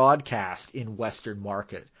TV broadcast in Western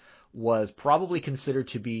market was probably considered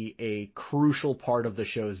to be a crucial part of the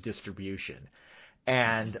show's distribution.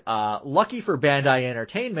 And lucky for Bandai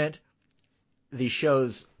Entertainment, the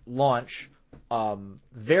show's launch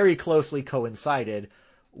very closely coincided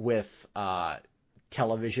with a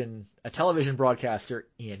television broadcaster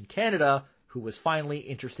in Canada who was finally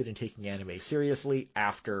interested in taking anime seriously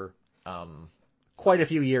after quite a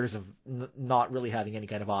few years of not really having any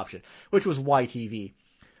kind of option, which was YTV.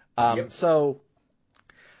 Yep. So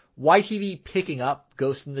YTV picking up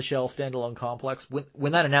Ghost in the Shell standalone complex,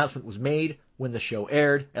 when that announcement was made, when the show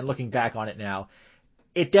aired, and looking back on it now,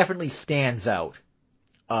 it definitely stands out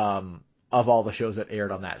of all the shows that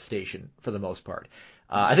aired on that station for the most part.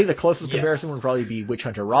 I think the closest comparison would probably be Witch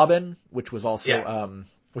Hunter Robin, which was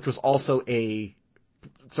also a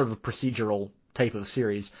sort of a procedural type of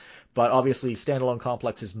series, but obviously Standalone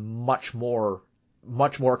Complex is much more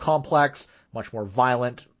complex, much more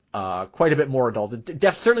violent, quite a bit more adult.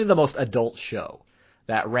 Certainly the most adult show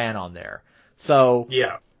that ran on there. So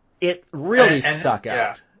it really stuck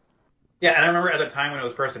out. Yeah, and I remember at the time when it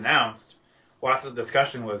was first announced, lots of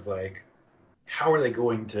discussion was like, how are they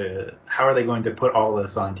going to put all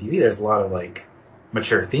this on TV? There's a lot of like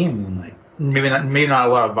mature themes and like maybe not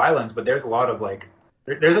a lot of violence, but there's a lot of like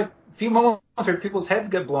there's a few moments where people's heads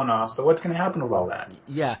get blown off. So what's going to happen with all that?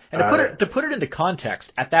 Yeah, and to put it into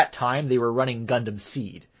context, at that time they were running Gundam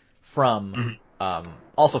Seed from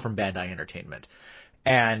also from Bandai Entertainment,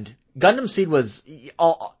 and Gundam Seed was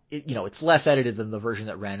it's less edited than the version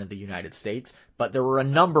that ran in the United States, but there were a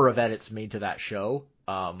number of edits made to that show,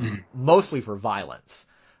 mostly for violence.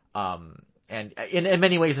 And in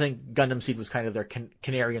many ways, I think Gundam Seed was kind of their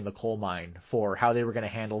canary in the coal mine for how they were going to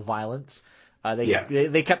handle violence.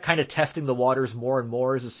 They kept kind of testing the waters more and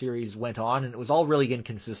more as the series went on, and it was all really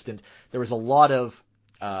inconsistent. There was a lot of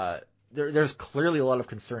there's clearly a lot of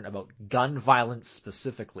concern about gun violence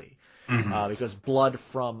specifically, because blood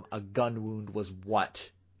from a gun wound was what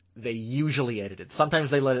they usually edited. Sometimes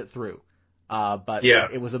they let it through, but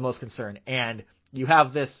it was the most concern. And you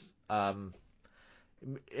have this, and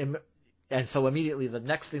so immediately the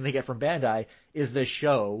next thing they get from Bandai is this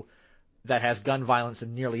show that has gun violence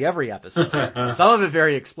in nearly every episode. Some of it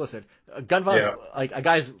very explicit. Gun violence, like a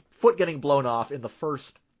guy's foot getting blown off in the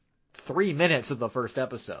first 3 minutes of the first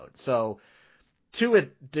episode. So to a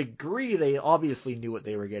degree, they obviously knew what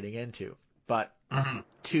they were getting into. But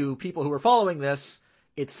to people who were following this,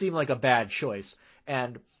 it seemed like a bad choice.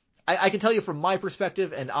 And I can tell you from my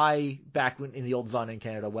perspective, and back when in the old Zon in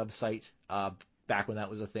Canada website, back when that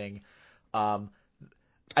was a thing,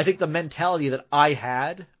 I think the mentality that I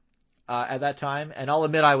had at that time, and I'll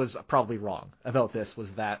admit I was probably wrong about this,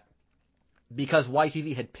 was that because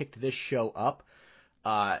YTV had picked this show up,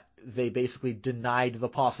 they basically denied the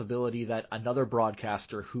possibility that another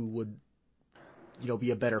broadcaster who would,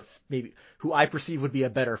 be a better, maybe who I perceive would be a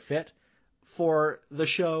better fit for the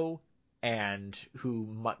show and who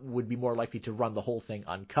would be more likely to run the whole thing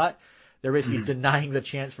uncut. They're basically denying the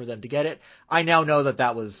chance for them to get it. I now know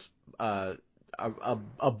that was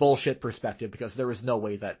a bullshit perspective, because there was no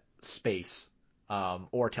way that Space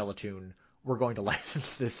or Teletoon were going to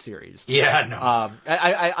license this series. Yeah, no.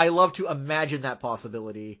 I love to imagine that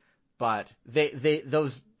possibility, but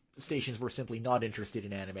those stations were simply not interested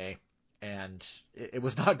in anime, and it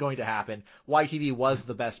was not going to happen. YTV was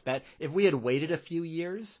the best bet. If we had waited a few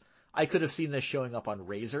years, I could have seen this showing up on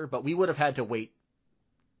Razor, but we would have had to wait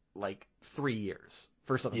like 3 years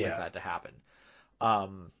for something like that to happen.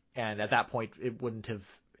 And at that point, it wouldn't have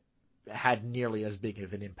had nearly as big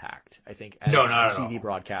of an impact, I think, as a TV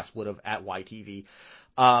broadcast would have at YTV.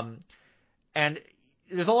 And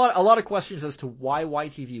there's a lot of questions as to why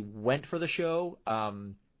YTV went for the show.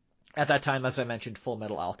 At that time, as I mentioned, Full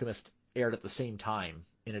Metal Alchemist aired at the same time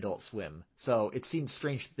in Adult Swim. So it seemed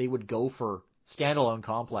strange that they would go for standalone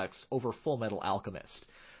Complex over Full Metal Alchemist,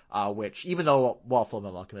 which, even though, while Full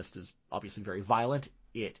Metal Alchemist is obviously very violent,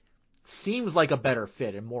 it seems like a better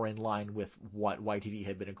fit and more in line with what YTV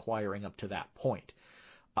had been acquiring up to that point.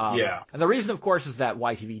 And the reason, of course, is that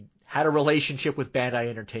YTV had a relationship with Bandai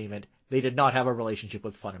Entertainment. They did not have a relationship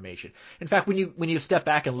with Funimation. In fact, when you step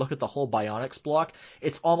back and look at the whole Bionix block,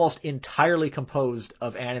 it's almost entirely composed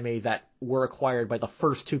of anime that were acquired by the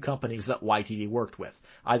first two companies that YTV worked with,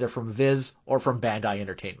 either from Viz or from Bandai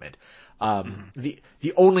Entertainment.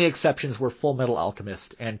 The only exceptions were Full Metal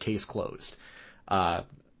Alchemist and Case Closed.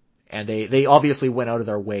 And they obviously went out of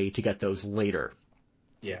their way to get those later.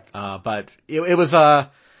 Yeah. But it was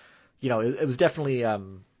it was definitely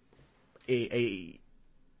a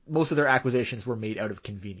most of their acquisitions were made out of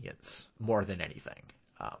convenience more than anything.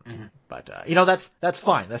 But that's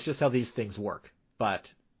fine. That's just how these things work.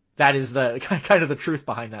 But that is the kind of the truth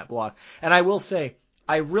behind that block. And I will say,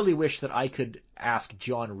 I really wish that I could ask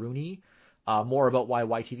John Rooney more about why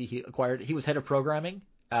YTV he acquired. He was head of programming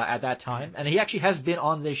at that time, and he actually has been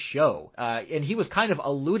on this show. And he was kind of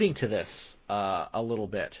alluding to this a little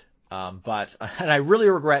bit. And I really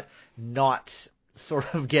regret not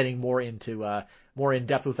sort of getting more in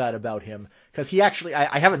depth with that about him, because he actually,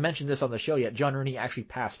 I haven't mentioned this on the show yet, John Rooney actually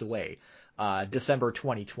passed away December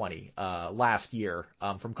 2020, last year,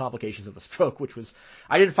 from complications of a stroke, which was,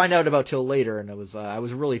 I didn't find out about till later, and I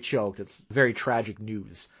was really choked. It's very tragic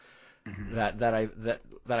news that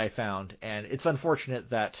I found, and it's unfortunate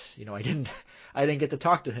that I didn't get to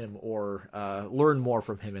talk to him or learn more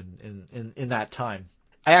from him in that time.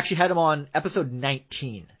 I actually had him on episode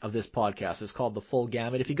 19 of this podcast. It's called The Full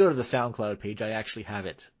Gamut. If you go to the SoundCloud page, I actually have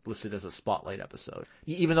it listed as a spotlight episode.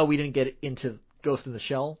 Even though we didn't get into Ghost in the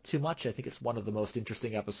Shell too much, I think it's one of the most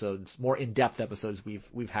interesting episodes, more in-depth episodes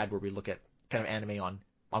we've had, where we look at kind of anime on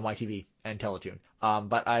YTV and Teletoon.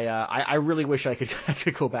 But I really wish I could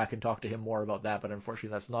go back and talk to him more about that, but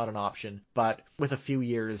unfortunately that's not an option. But with a few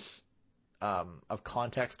years of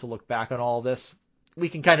context to look back on all of this, we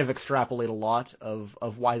can kind of extrapolate a lot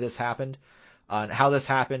of why this happened, and how this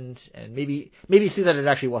happened, and maybe see that it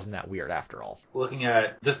actually wasn't that weird after all. Looking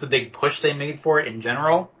at just the big push they made for it in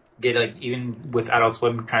general, even with Adult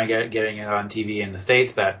Swim trying to getting it on TV in the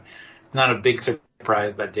States, that it's not a big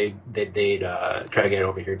surprise that they'd try to get it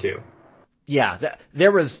over here too. Yeah,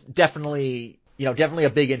 there was definitely a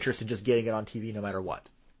big interest in just getting it on TV no matter what.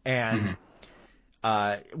 And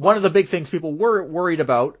one of the big things people were worried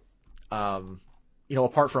about,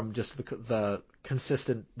 apart from just the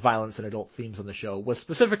consistent violence and adult themes on the show, was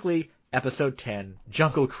specifically episode 10,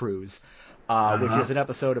 Jungle Cruise, which is an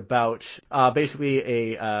episode about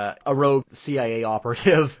basically a rogue CIA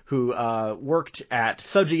operative who worked at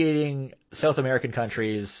subjugating South American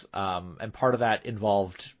countries, and part of that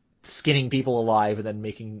involved skinning people alive and then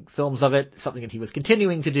making films of it, something that he was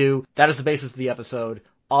continuing to do. That is the basis of the episode.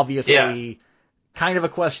 Obviously, kind of a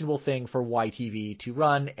questionable thing for YTV to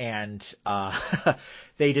run, and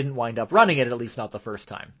they didn't wind up running it, at least not the first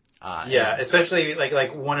time. Yeah, especially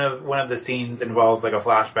like one of the scenes involves like a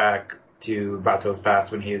flashback to Bato's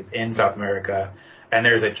past when he was in South America, and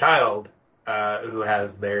there's a child who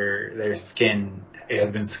has their skin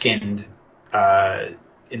has been skinned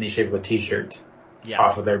in the shape of a T-shirt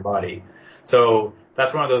off of their body. So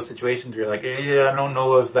that's one of those situations where you're like, I don't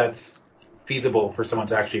know if that's feasible for someone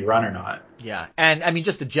to actually run or not. Yeah, and I mean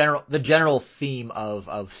just the general theme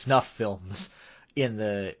of snuff films in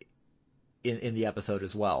the episode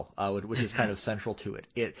as well, which is kind of central to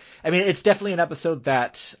it. It's definitely an episode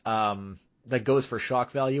that goes for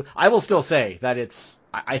shock value. I will still say that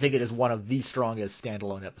I think it is one of the strongest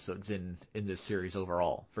standalone episodes in this series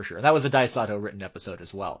overall, for sure. That was a Daisato written episode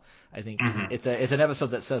as well. I think it's an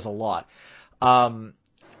episode that says a lot. And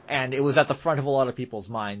it was at the front of a lot of people's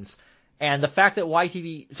minds. And the fact that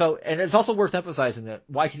YTV, and it's also worth emphasizing that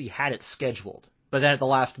YTV had it scheduled, but then at the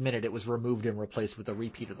last minute it was removed and replaced with a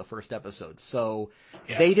repeat of the first episode. So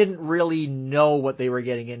they didn't really know what they were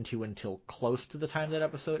getting into until close to the time that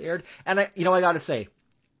episode aired. And I gotta say,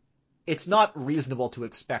 it's not reasonable to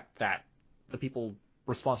expect that the people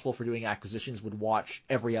responsible for doing acquisitions would watch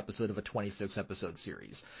every episode of a 26 episode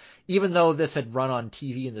series. Even though this had run on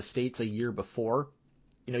TV in the States a year before,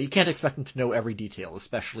 you can't expect them to know every detail,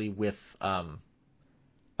 especially with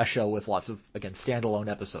a show with lots of, again, standalone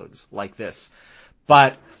episodes like this.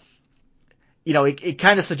 But, it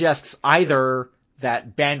kind of suggests either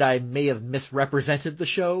that Bandai may have misrepresented the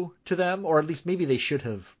show to them, or at least maybe they should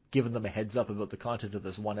have given them a heads up about the content of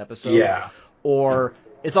this one episode. Yeah. Or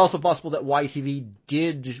it's also possible that YTV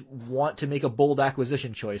did want to make a bold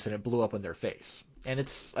acquisition choice and it blew up in their face. And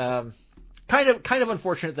it's kind of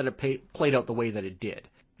unfortunate that it played out the way that it did.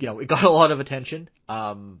 It got a lot of attention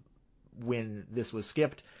when this was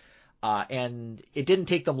skipped. And it didn't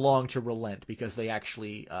take them long to relent, because they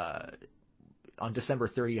actually, on December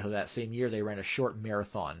 30th of that same year, they ran a short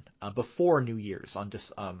marathon before New Year's,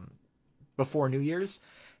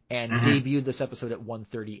 and debuted this episode at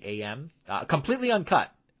 1:30 a.m. Completely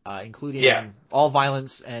uncut, including all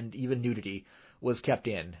violence and even nudity was kept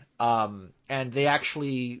in. And they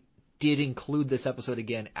actually did include this episode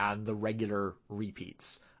again on the regular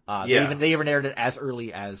repeats. They even aired it as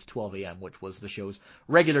early as 12 a.m., which was the show's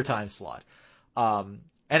regular time slot. And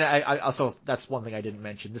I also, that's one thing I didn't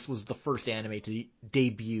mention. This was the first anime to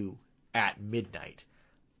debut at midnight,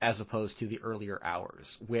 as opposed to the earlier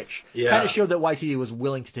hours, which kind of showed that YTV was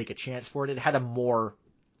willing to take a chance for it. It had a more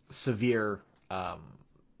severe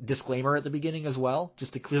disclaimer at the beginning as well,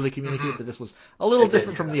 just to clearly communicate that this was a little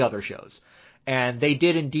different from the other shows. And they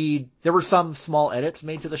did indeed. There were some small edits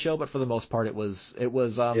made to the show, but for the most part, it was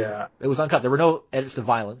uncut. There were no edits to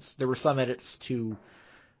violence. There were some edits to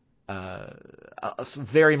some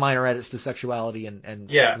very minor edits to sexuality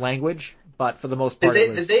and language, but for the most part,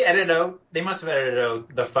 did they edit out? They must have edited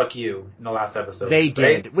out the "fuck you" in the last episode. They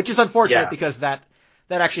did, which is unfortunate because that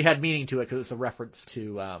actually had meaning to it, because it's a reference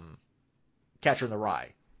to Catcher in the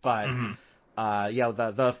Rye. But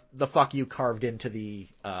the "fuck you" carved into the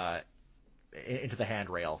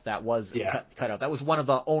handrail, that was cut out. That was one of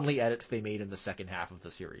the only edits they made in the second half of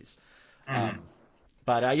the series.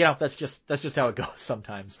 But that's just how it goes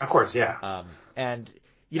sometimes. Of course, yeah. And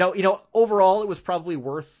overall, it was probably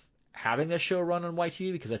worth having this show run on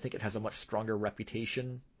YTV, because I think it has a much stronger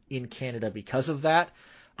reputation in Canada because of that.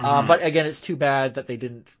 But again, it's too bad that they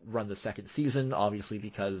didn't run the second season, obviously,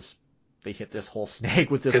 because they hit this whole snag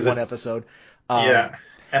with this one episode. And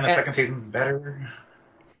the second season's better.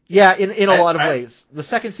 Yeah, in a lot of ways. The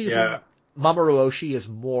second season, Mamoru Oshii is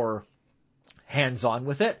more hands-on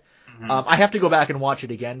with it. I have to go back and watch it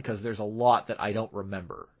again, because there's a lot that I don't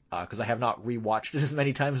remember, because I have not rewatched it as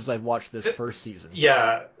many times as I've watched this first season.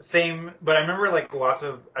 Yeah, same. But I remember lots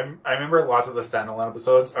of the standalone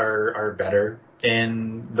episodes are better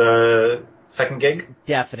in the second gig.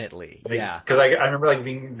 Definitely, Because I remember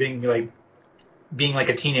being like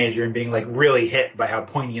a teenager and being like really hit by how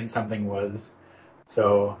poignant something was.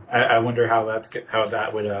 So I wonder how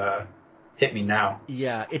that would hit me now.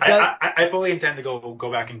 Yeah, it does. I fully intend to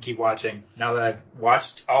go back and keep watching now that I've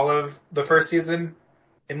watched all of the first season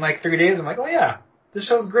in 3 days. I'm like, oh yeah, this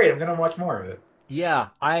show's great. I'm gonna watch more of it. Yeah,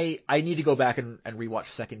 I need to go back and rewatch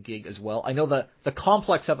Second Gig as well. I know the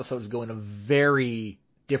complex episodes go in a very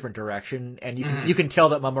different direction, and you can tell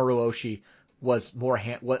that Mamoru Oshii was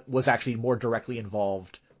actually more directly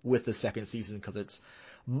involved with the second season, because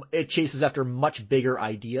it chases after much bigger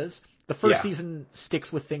ideas. The first season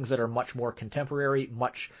sticks with things that are much more contemporary,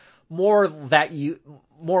 much more like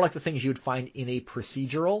the things you'd find in a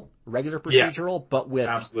regular procedural, but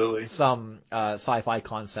with some sci-fi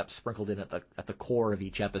concepts sprinkled in at the core of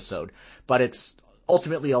each episode. But it's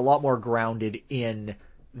ultimately a lot more grounded in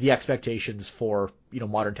the expectations for,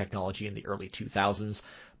 modern technology in the early 2000s.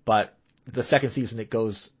 But the second season,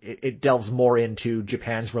 it delves more into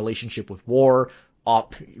Japan's relationship with war,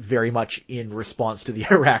 very much in response to the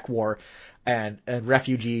Iraq War, and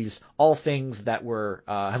refugees, all things that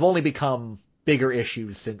have only become bigger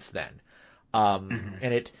issues since then.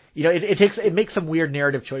 And it makes some weird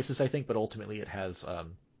narrative choices, I think, but ultimately it has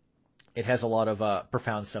a lot of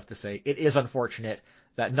profound stuff to say. It is unfortunate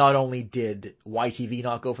that not only did YTV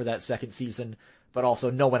not go for that second season, but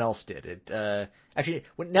also no one else did. Actually,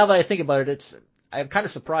 now that I think about it, I'm kind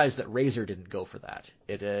of surprised that Razor didn't go for that.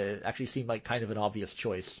 It actually seemed like kind of an obvious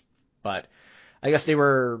choice, but I guess they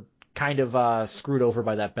were kind of screwed over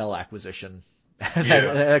by that Bell acquisition.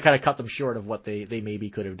 That kind of cut them short of what they maybe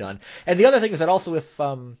could have done. And the other thing is that also if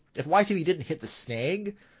YTV didn't hit the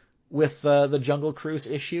snag with the Jungle Cruise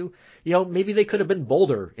issue, maybe they could have been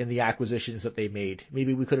bolder in the acquisitions that they made.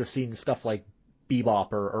 Maybe we could have seen stuff like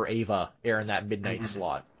Bebop or Ava air in that midnight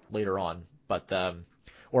slot later on, but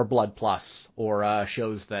or Blood Plus, or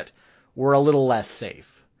shows that were a little less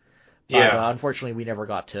safe. But unfortunately, we never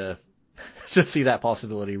got to see that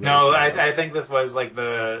possibility. Really no, I think this was like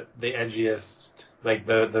the edgiest, like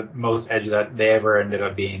the most edgy that they ever ended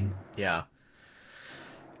up being. Yeah.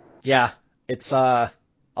 It's a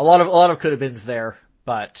lot of could have beens there,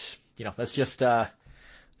 but that's just the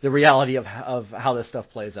reality of how this stuff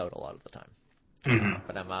plays out a lot of the time.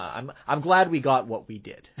 But I'm glad we got what we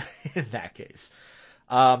did in that case.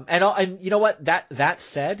 And you know what? That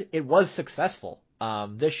said, it was successful.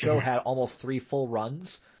 This show had almost 3 full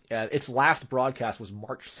runs. Its last broadcast was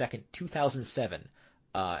March 2nd, 2007.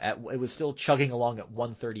 It was still chugging along at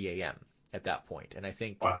 1:30 a.m. at that point, and I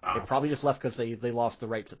think it probably just left because they lost the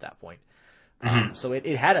rights at that point. So it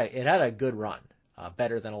had a good run,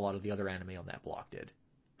 better than a lot of the other anime on that block did.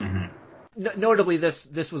 Notably,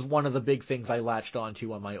 this was one of the big things I latched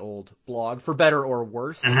onto on my old blog, for better or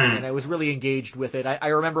worse, and I was really engaged with it. I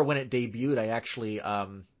remember when it debuted, I actually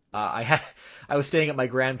I was staying at my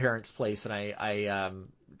grandparents' place, and I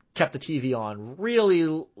kept the TV on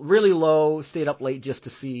really, really low, stayed up late just to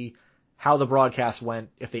see how the broadcast went,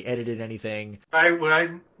 if they edited anything. What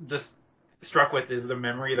I'm just struck with is the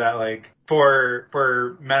memory that, like,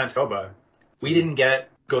 for Manitoba, we didn't get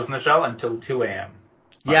Ghost in the Shell until 2 a.m.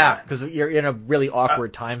 Yeah, because you're in a really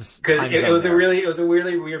awkward time zone. Because it was a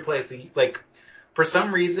really weird place. Like, for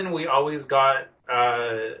some reason, we always got,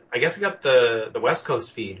 I guess we got the West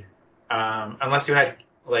Coast feed, unless you had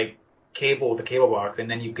like cable with a cable box,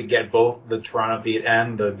 and then you could get both the Toronto feed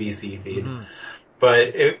and the BC feed.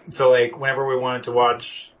 But so like whenever we wanted to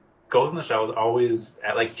watch Ghost in the Shell, it was always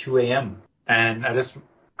at like 2 a.m. And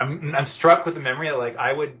I'm struck with the memory that, like,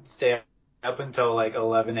 I would stay up until like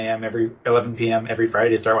 11 p.m. every Friday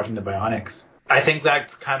to start watching the Bionics. I think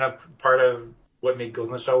that's kind of part of what made Ghost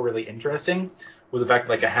in the Shell really interesting, was the fact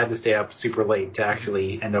that, like, I had to stay up super late to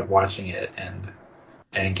actually end up watching it and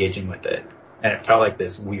engaging with it. And it felt like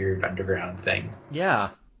this weird underground thing. Yeah.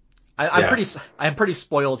 I'm pretty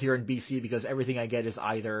spoiled here in BC because everything I get is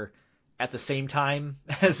either at the same time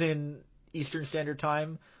as in Eastern Standard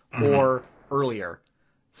Time or earlier.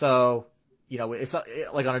 So, it's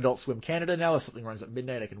like on Adult Swim Canada now, if something runs at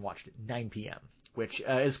midnight, I can watch it at 9 p.m., which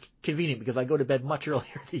is convenient because I go to bed much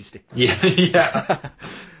earlier these days. Yeah.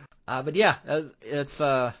 But yeah, it's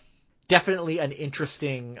definitely an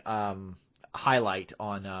interesting highlight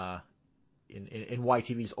on in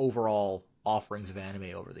YTV's overall offerings of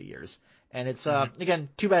anime over the years. And it's again,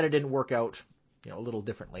 too bad it didn't work out, a little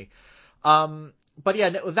differently. But yeah,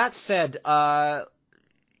 that said,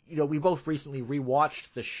 we both recently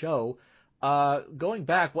rewatched the show. Going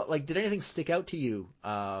back, did anything stick out to you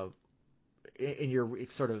in your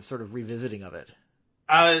sort of revisiting of it?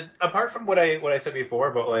 Apart from what I said before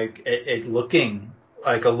about, like, it looking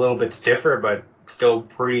like a little bit stiffer, but still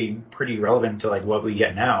pretty relevant to, like, what we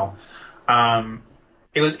get now.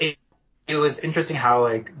 It was interesting how,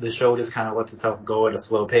 like, the show just kind of lets itself go at a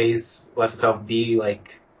slow pace, lets itself be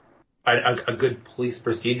like a good police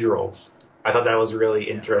procedural. I thought that was really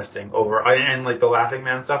interesting and like the Laughing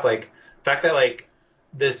Man stuff, like the fact that, like,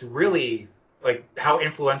 this really, like, how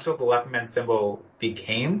influential the Laughing Man symbol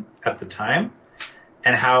became at the time,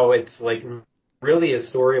 and how it's, like, really a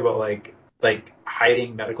story about like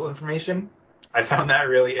hiding medical information. I found that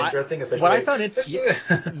really interesting. Especially what I found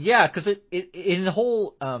because it in the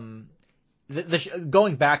whole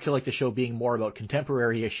going back to, like, the show being more about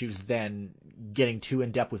contemporary issues than getting too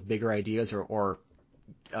in depth with bigger ideas or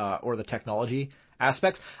the technology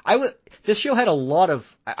aspects. This show had a lot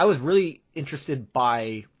of. I was really interested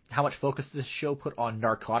by how much focus this show put on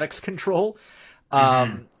narcotics control,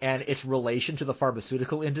 and its relation to the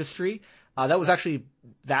pharmaceutical industry.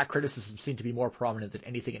 That criticism seemed to be more prominent than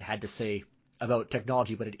anything it had to say about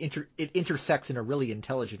technology, but it intersects in a really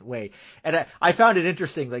intelligent way. And I found it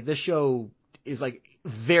interesting, like this show is like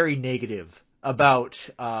very negative about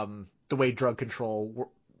the way drug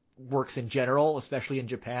control works in general, especially in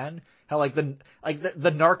Japan. How like the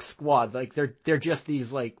narc squad, like they're just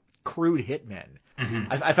these like crude hitmen.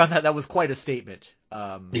 Mm-hmm. I found that was quite a statement.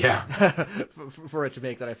 Yeah. for it to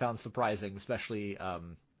make, that I found surprising, especially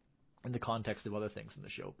in the context of other things in the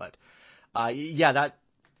show. But yeah, that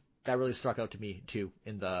really struck out to me too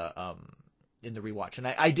in the rewatch. And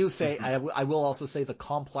I do say, Mm-hmm. I will also say the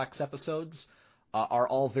complex episodes are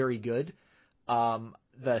all very good.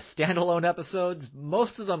 The standalone episodes,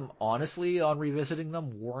 most of them, honestly, on revisiting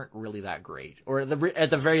them, weren't really that great. Or at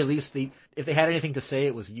the very least, if they had anything to say,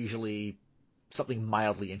 it was usually something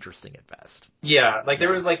mildly interesting at best. Yeah, like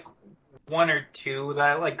there was like one or two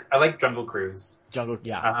that I like Jungle Cruise. Jungle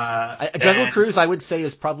And Cruise, I would say,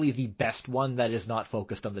 is probably the best one that is not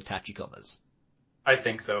focused on the Tachikomas. I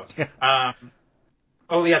think so.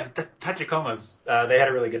 Oh yeah, the Tachikomas, they had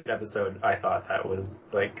a really good episode. I thought that was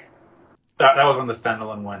like that was one of the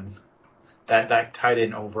standalone ones that tied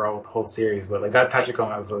in overall with the whole series. But like that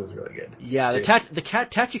Tachikoma episode was really good. Yeah, too. the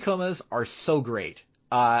Tachikomas are so great.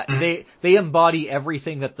 Mhm. They embody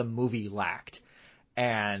everything that the movie lacked,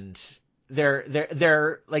 and they're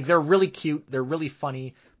really cute. They're really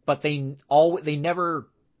funny, but they never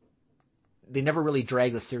really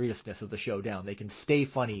drag the seriousness of the show down. They can stay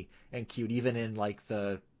funny and cute even in like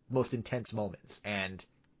the most intense moments, and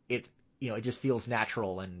it just feels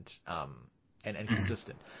natural and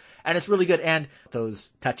consistent, and it's really good. And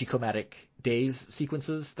those Tachikomatic Days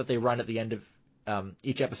sequences that they run at the end of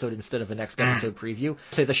each episode instead of a next episode preview.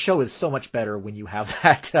 Say the show is so much better when you have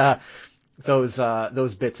that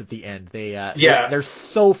those bits at the end. They're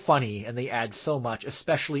so funny and they add so much,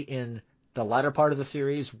 especially in the latter part of the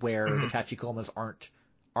series where the Tachikomas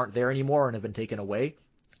aren't there anymore and have been taken away.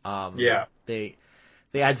 They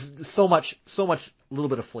add so much little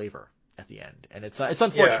bit of flavor at the end, and it's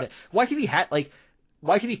unfortunate. Yeah.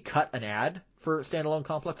 Why can he cut an ad for Standalone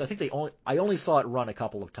Complex? I think I only saw it run a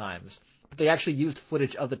couple of times, but they actually used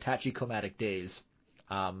footage of the Tachikomatic Days.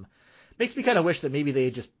 Makes me kind of wish that maybe they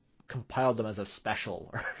had just compiled them as a special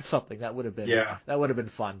or something. That would have been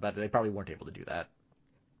fun, but they probably weren't able to do that.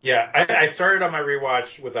 Yeah, I started on my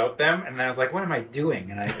rewatch without them, and then I was like, what am I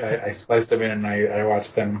doing? And I spliced them in, and I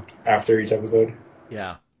watched them after each episode.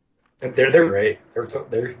 Yeah. They're great.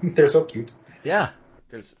 They're so cute. Yeah.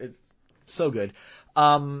 It's so good.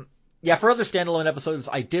 Yeah, for other standalone episodes,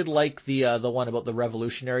 I did like the one about the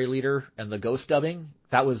revolutionary leader and the ghost dubbing.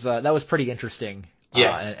 That was pretty interesting.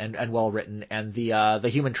 Yes. And well written. And the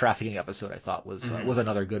human trafficking episode I thought was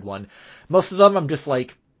another good one. Most of them I'm just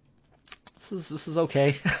like, this is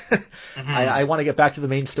okay. I want to get back to the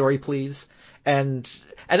main story, please. And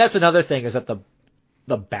that's another thing, is that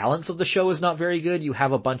the balance of the show is not very good. You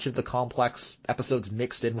have a bunch of the complex episodes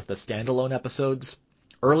mixed in with the standalone episodes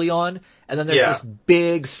early on, and then there's this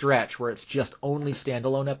big stretch where it's just only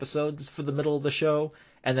standalone episodes for the middle of the show,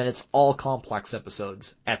 and then it's all complex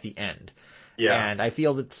episodes at the end. Yeah. And I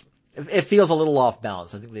feel it feels a little off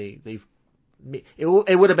balance. I think it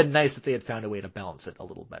would have been nice if they had found a way to balance it a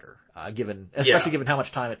little better, especially given how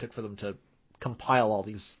much time it took for them to compile all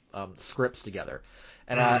these scripts together.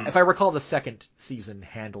 And if I recall, the second season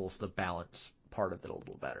handles the balance part of it a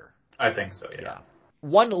little better. I think so, yeah.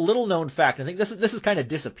 One little known fact, I think this has kind of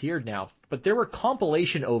disappeared now, but there were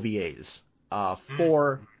compilation OVAs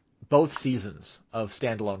for both seasons of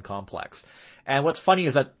Standalone Complex. And what's funny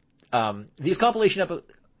is that these compilation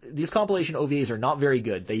OVAs are not very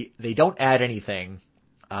good. They don't add anything.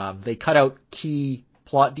 They cut out key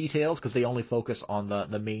plot details because they only focus on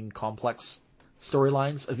the main complex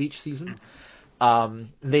storylines of each season.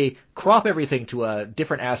 They crop everything to a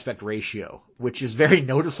different aspect ratio, which is very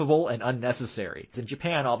noticeable and unnecessary. In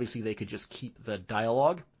Japan, obviously, they could just keep the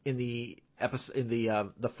dialogue in the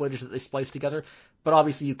footage that they splice together, but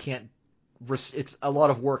obviously you can't. It's a lot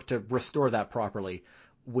of work to restore that properly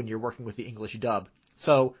when you're working with the English dub.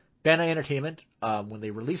 So Bandai Entertainment, when they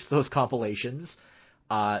released those compilations,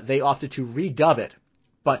 they opted to redub it.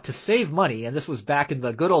 But to save money, and this was back in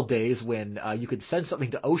the good old days when you could send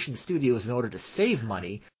something to Ocean Studios in order to save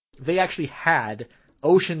money, they actually had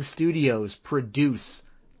Ocean Studios produce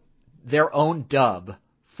their own dub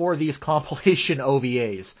for these compilation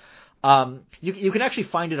OVAs. You can actually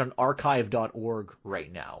find it on archive.org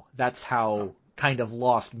right now. That's how kind of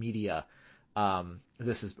lost media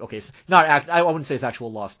This is okay. It's not I wouldn't say it's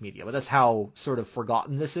actual lost media, but that's how sort of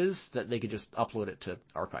forgotten this is, that they could just upload it to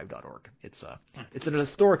archive.org. It's an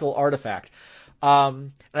historical artifact.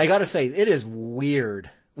 And I got to say, it is weird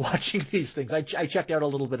watching these things. I checked out a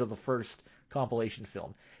little bit of the first compilation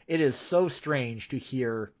film. It is so strange to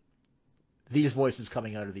hear these voices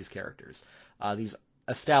coming out of these characters, these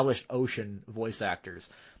established Ocean voice actors.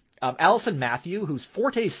 Alison Matthew, whose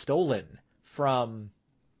forte's stolen from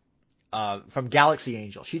Galaxy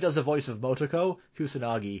Angel. She does the voice of Motoko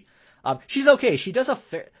Kusanagi. She's okay. She does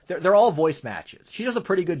they're all voice matches. She does a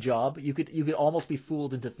pretty good job. You could almost be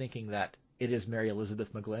fooled into thinking that it is Mary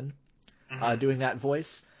Elizabeth McGlynn doing that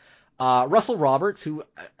voice. Russell Roberts, who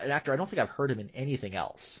an actor, I don't think I've heard him in anything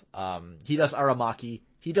else. He does Aramaki.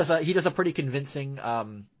 He does a pretty convincing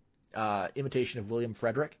imitation of William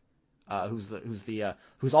Frederick,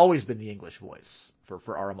 who's always been the English voice for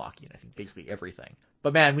Aramaki, and I think basically everything.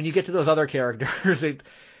 But man, when you get to those other characters,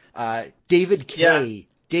 David Kaye. Yeah.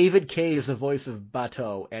 David Kaye is the voice of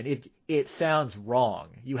Bateau, and it sounds wrong.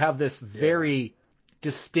 You have this very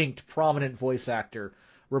distinct, prominent voice actor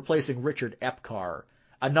replacing Richard Epcar,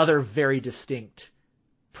 another very distinct,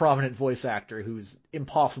 prominent voice actor who's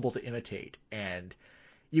impossible to imitate, and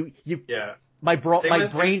my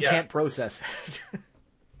brain can't process it.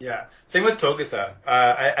 Yeah, same with Togusa.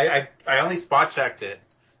 I only spot checked it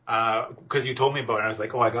because you told me about it. And I was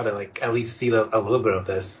like, oh, I gotta at least see a little bit of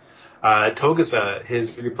this. Togusa,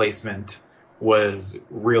 his replacement was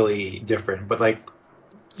really different, but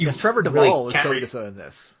Trevor Duvall is Togusa in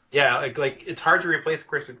this. Yeah, like it's hard to replace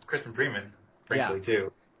Christian Freeman, frankly,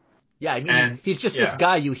 too. Yeah, I mean, he's just this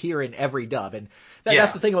guy you hear in every dub, and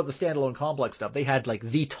that's the thing about the standalone complex stuff. They had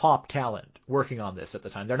the top talent working on this at the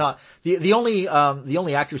time. They're not the only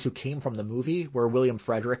actors who came from the movie were William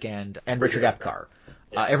Frederick and Richard Epcar.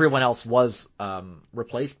 Yeah. Everyone else was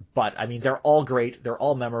replaced, but I mean, they're all great. They're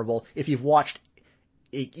all memorable. If you've watched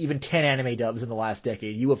even 10 anime dubs in the last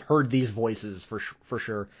decade, you have heard these voices for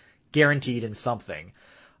sure, guaranteed in something.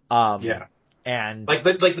 And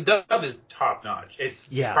the dub is top notch. It's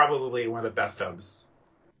probably one of the best dubs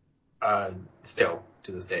still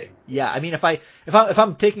to this day. Yeah, I mean, if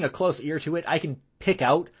I'm taking a close ear to it, I can pick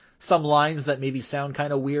out some lines that maybe sound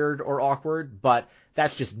kind of weird or awkward, but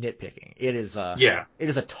that's just nitpicking. It is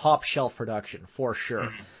a top shelf production for sure.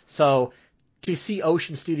 Mm-hmm. So to see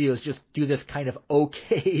Ocean Studios just do this kind of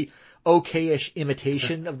okay-ish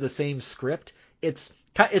imitation of the same script, it's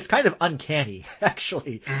kind of uncanny,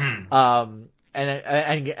 actually. Mm-hmm.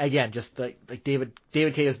 And again, just like David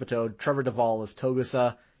Kaye as Bateau, Trevor Duvall as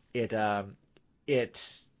Togusa, it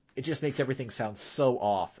just makes everything sound so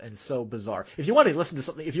off and so bizarre. If you want to listen to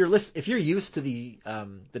something, if you're used to the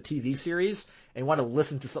TV series and want to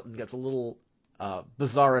listen to something that's a little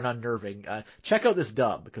bizarre and unnerving, check out this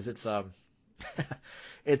dub, because it's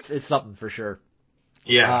it's something for sure.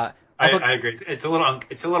 Yeah, I agree. It's a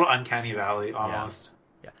little uncanny valley almost.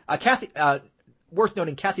 Yeah. Worth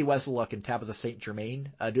noting, Kathy Wesseluck and Tabitha St.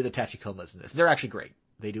 Germain do the Tachikomas in this. They're actually great.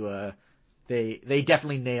 They do they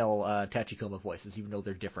definitely nail Tachikoma voices, even though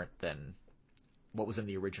they're different than what was in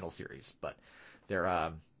the original series. But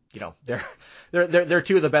they're they're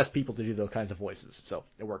two of the best people to do those kinds of voices, so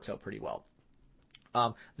it works out pretty well.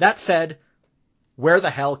 That said, where the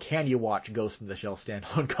hell can you watch Ghost in the Shell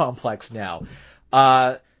standalone complex now?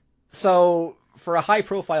 So for a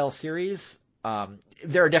high-profile series,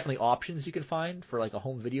 there are definitely options you can find for a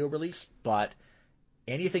home video release, but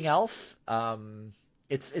anything else,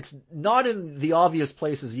 it's not in the obvious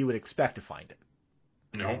places you would expect to find it.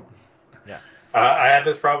 No. Yeah. I had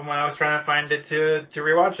this problem when I was trying to find it to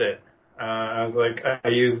rewatch it. I was like, I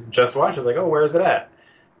used Just Watch. I was like, oh, where is it at?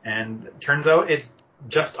 And it turns out it's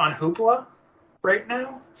just on Hoopla right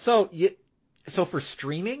now. So for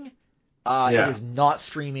streaming, it is not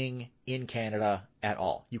streaming in Canada at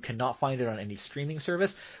all. You cannot find it on any streaming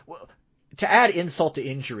service. Well, to add insult to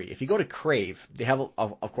injury, if you go to Crave, they have,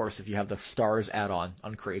 of course, if you have the Stars add-on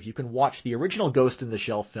on Crave, you can watch the original Ghost in the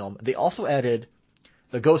Shell film. They also added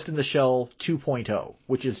the Ghost in the Shell 2.0,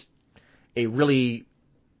 which is a really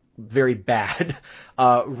very bad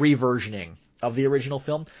reversioning of the original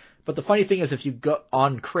film. But the funny thing is, if you go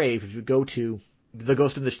on Crave, if you go to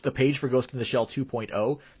the page for Ghost in the Shell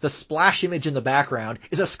 2.0, the splash image in the background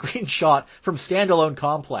is a screenshot from Standalone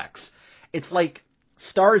Complex. It's like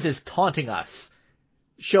Stars is taunting us,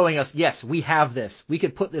 showing us, yes, we have this. We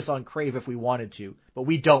could put this on Crave if we wanted to, but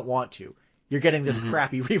we don't want to. You're getting this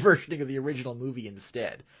crappy reversioning of the original movie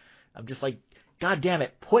instead. I'm just like, God damn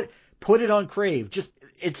it, put it on Crave.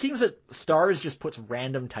 It seems that Stars just puts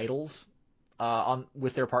random titles on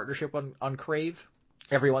with their partnership on Crave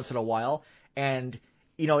every once in a while. And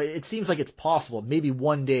it seems like it's possible. Maybe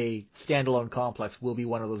one day Standalone Complex will be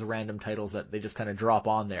one of those random titles that they just kind of drop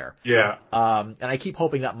on there. Yeah. And I keep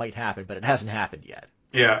hoping that might happen, but it hasn't happened yet.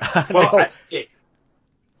 Yeah. Well,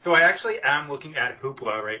 so I actually am looking at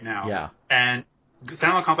Hoopla right now. Yeah. And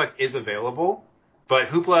Standalone Complex is available, but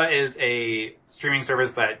Hoopla is a streaming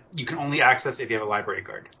service that you can only access if you have a library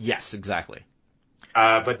card. Yes, exactly.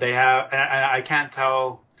 But they have, and I can't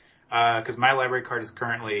tell, because my library card is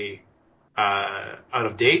currently out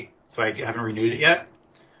of date, so I haven't renewed it yet.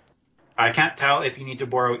 I can't tell if you need to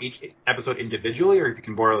borrow each episode individually or if you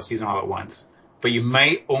can borrow a season all at once. But you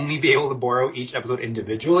might only be able to borrow each episode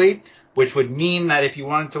individually, which would mean that if you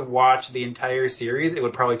wanted to watch the entire series, it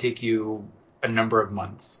would probably take you a number of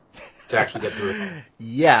months to actually get through it.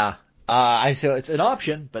 Yeah. So it's an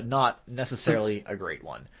option, but not necessarily a great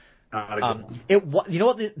one. Not a good one. You know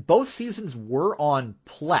what? Both seasons were on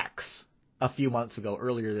Plex a few months ago,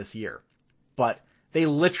 earlier this year, but they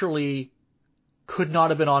literally could not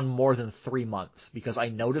have been on more than 3 months because I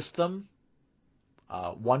noticed them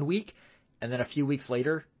 1 week, and then a few weeks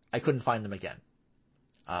later I couldn't find them again,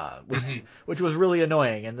 which was really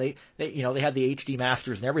annoying. And they had the HD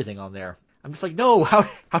masters and everything on there. I'm just like, no, how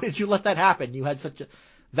did you let that happen? You had such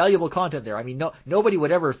valuable content there. I mean, nobody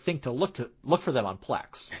would ever think to look for them on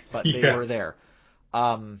Plex, but they were there.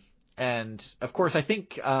 And of course, I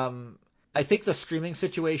think the streaming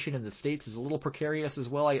situation in the States is a little precarious as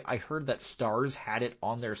well. I heard that Starz had it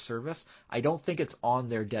on their service. I don't think it's on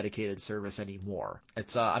their dedicated service anymore.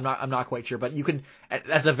 It's I'm not quite sure, but you can,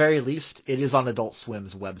 at the very least, it is on Adult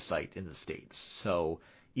Swim's website in the States. So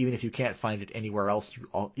even if you can't find it anywhere else,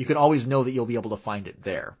 you can always know that you'll be able to find it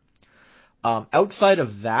there. Outside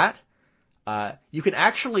of that, you can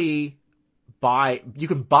actually buy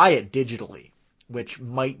it digitally, which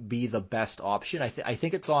might be the best option. I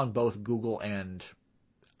think it's on both Google and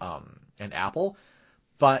Apple,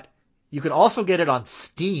 but you can also get it on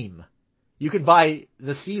Steam. You can buy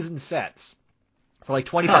the season sets for like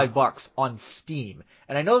 $25 on Steam.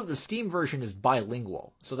 And I know that the Steam version is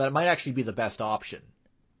bilingual, so that might actually be the best option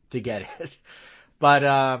to get it. But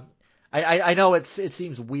I know it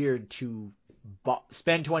seems weird to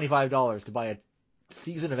spend $25 to buy a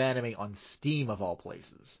season of anime on Steam of all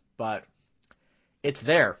places, but it's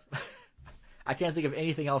there. I can't think of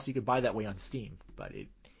anything else you could buy that way on Steam, but it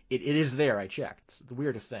is there. I checked. It's the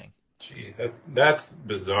weirdest thing. Gee, that's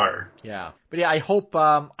bizarre. Yeah, but yeah, I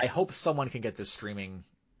hope someone can get this streaming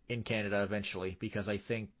in Canada eventually, because I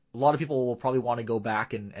think a lot of people will probably want to go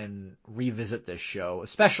back and revisit this show,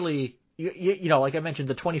 especially. Like I mentioned,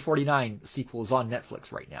 the 2049 sequel is on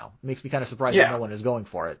Netflix right now. It makes me kind of surprised that no one is going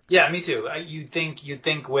for it. Yeah, me too. You'd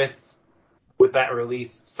think with that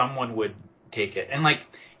release, someone would take it. And like,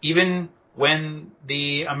 even when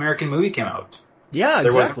the American movie came out,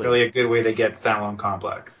 there wasn't really a good way to get Standalone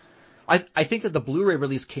Complex. I think that the Blu-ray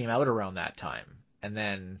release came out around that time, and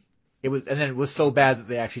then it was so bad that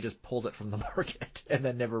they actually just pulled it from the market and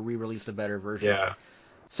then never re-released a better version. Yeah.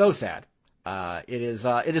 So sad. It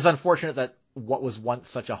is unfortunate that what was once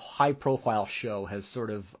such a high-profile show has sort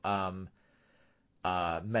of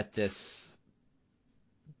met this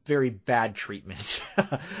very bad treatment,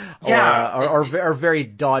 or very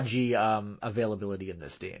dodgy availability in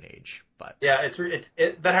this day and age. But yeah,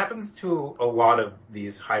 that happens to a lot of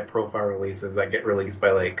these high-profile releases that get released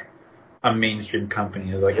by like a mainstream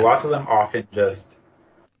company. Like lots of them often just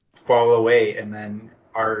fall away and then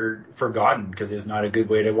are forgotten because there's not a good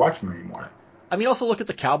way to watch them anymore. I mean, also look at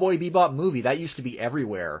the Cowboy Bebop movie. That used to be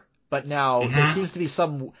everywhere, but now there seems to be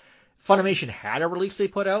some. Funimation had a release they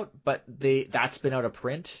put out, but that's been out of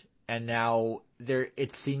print, and now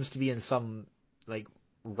it seems to be in some like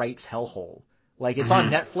rights hellhole. Like it's on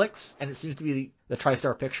Netflix, and it seems to be the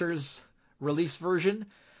TriStar Pictures release version,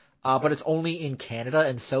 but it's only in Canada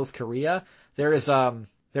and South Korea. There's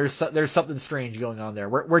something strange going on there.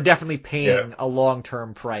 We're definitely paying a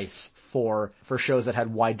long-term price for shows that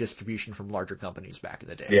had wide distribution from larger companies back in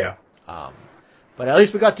the day. Yeah. But at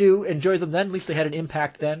least we got to enjoy them then. At least they had an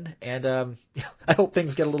impact then, and I hope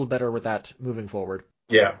things get a little better with that moving forward.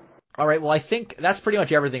 Yeah. All right. Well, I think that's pretty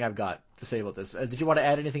much everything I've got to say about this. Did you want to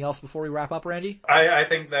add anything else before we wrap up, Randy? I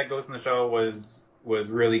think that Ghost in the Shell was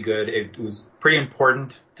really good. It was pretty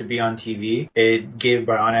important to be on TV. It gave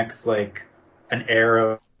Bionics like an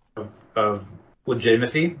air of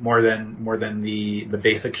legitimacy more than the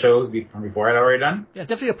basic shows from before I'd already done. Yeah,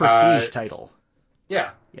 definitely a prestige title.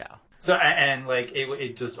 Yeah. Yeah. So and like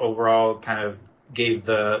it just overall kind of gave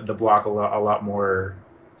the block a lot more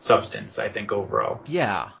substance, I think, overall.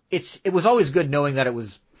 Yeah. It was always good knowing that it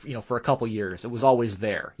was, for a couple years. It was always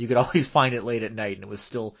there. You could always find it late at night, and it was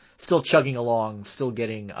still chugging along, still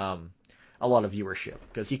getting a lot of viewership,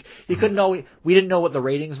 because you couldn't know, we didn't know what the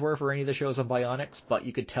ratings were for any of the shows on Bionix, but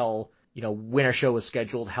you could tell, you know, when a show was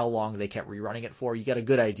scheduled, how long they kept rerunning it for. You got a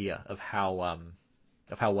good idea of how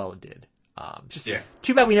well it did.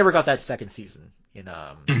 Too bad we never got that second season in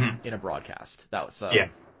a broadcast. That was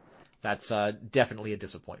That's definitely a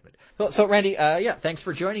disappointment. So Randy, thanks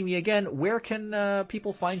for joining me again. Where can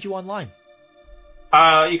people find you online?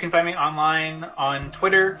 You can find me online on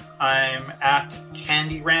Twitter. I'm at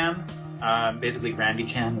ChandyRam, basically Randy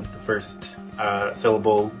Chan with the first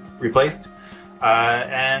syllable replaced.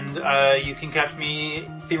 And you can catch me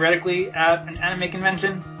theoretically at an anime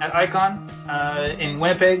convention at Icon in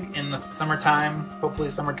Winnipeg in the summertime, hopefully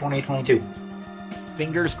summer 2022.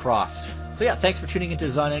 Fingers crossed. So thanks for tuning into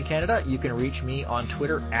Zonin Canada. You can reach me on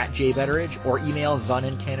Twitter at jbetteridge or email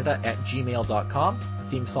zonincanada@gmail.com. The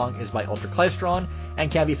theme song is by Ultraclystron and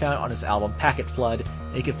can be found on his album Packet Flood,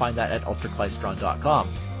 and you can find that at ultraclystron.com.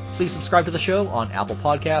 Please subscribe to the show on Apple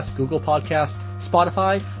Podcasts, Google Podcasts,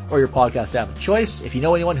 Spotify, or your podcast app of choice. If you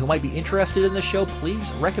know anyone who might be interested in the show,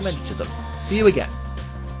 please recommend it to them. See you again.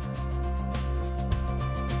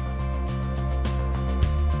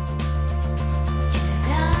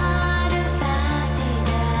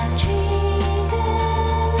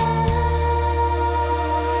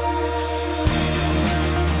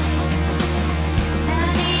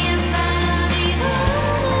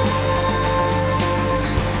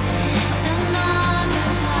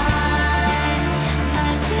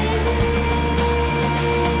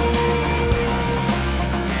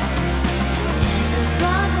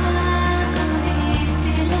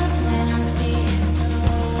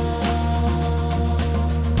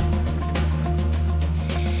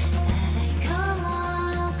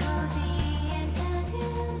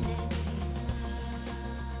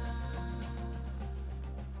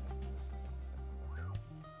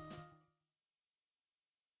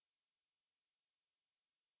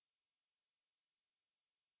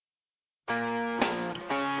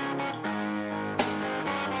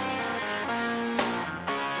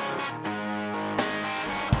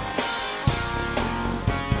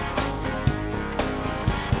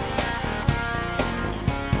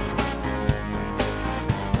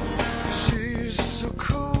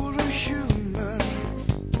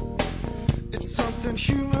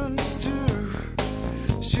 Human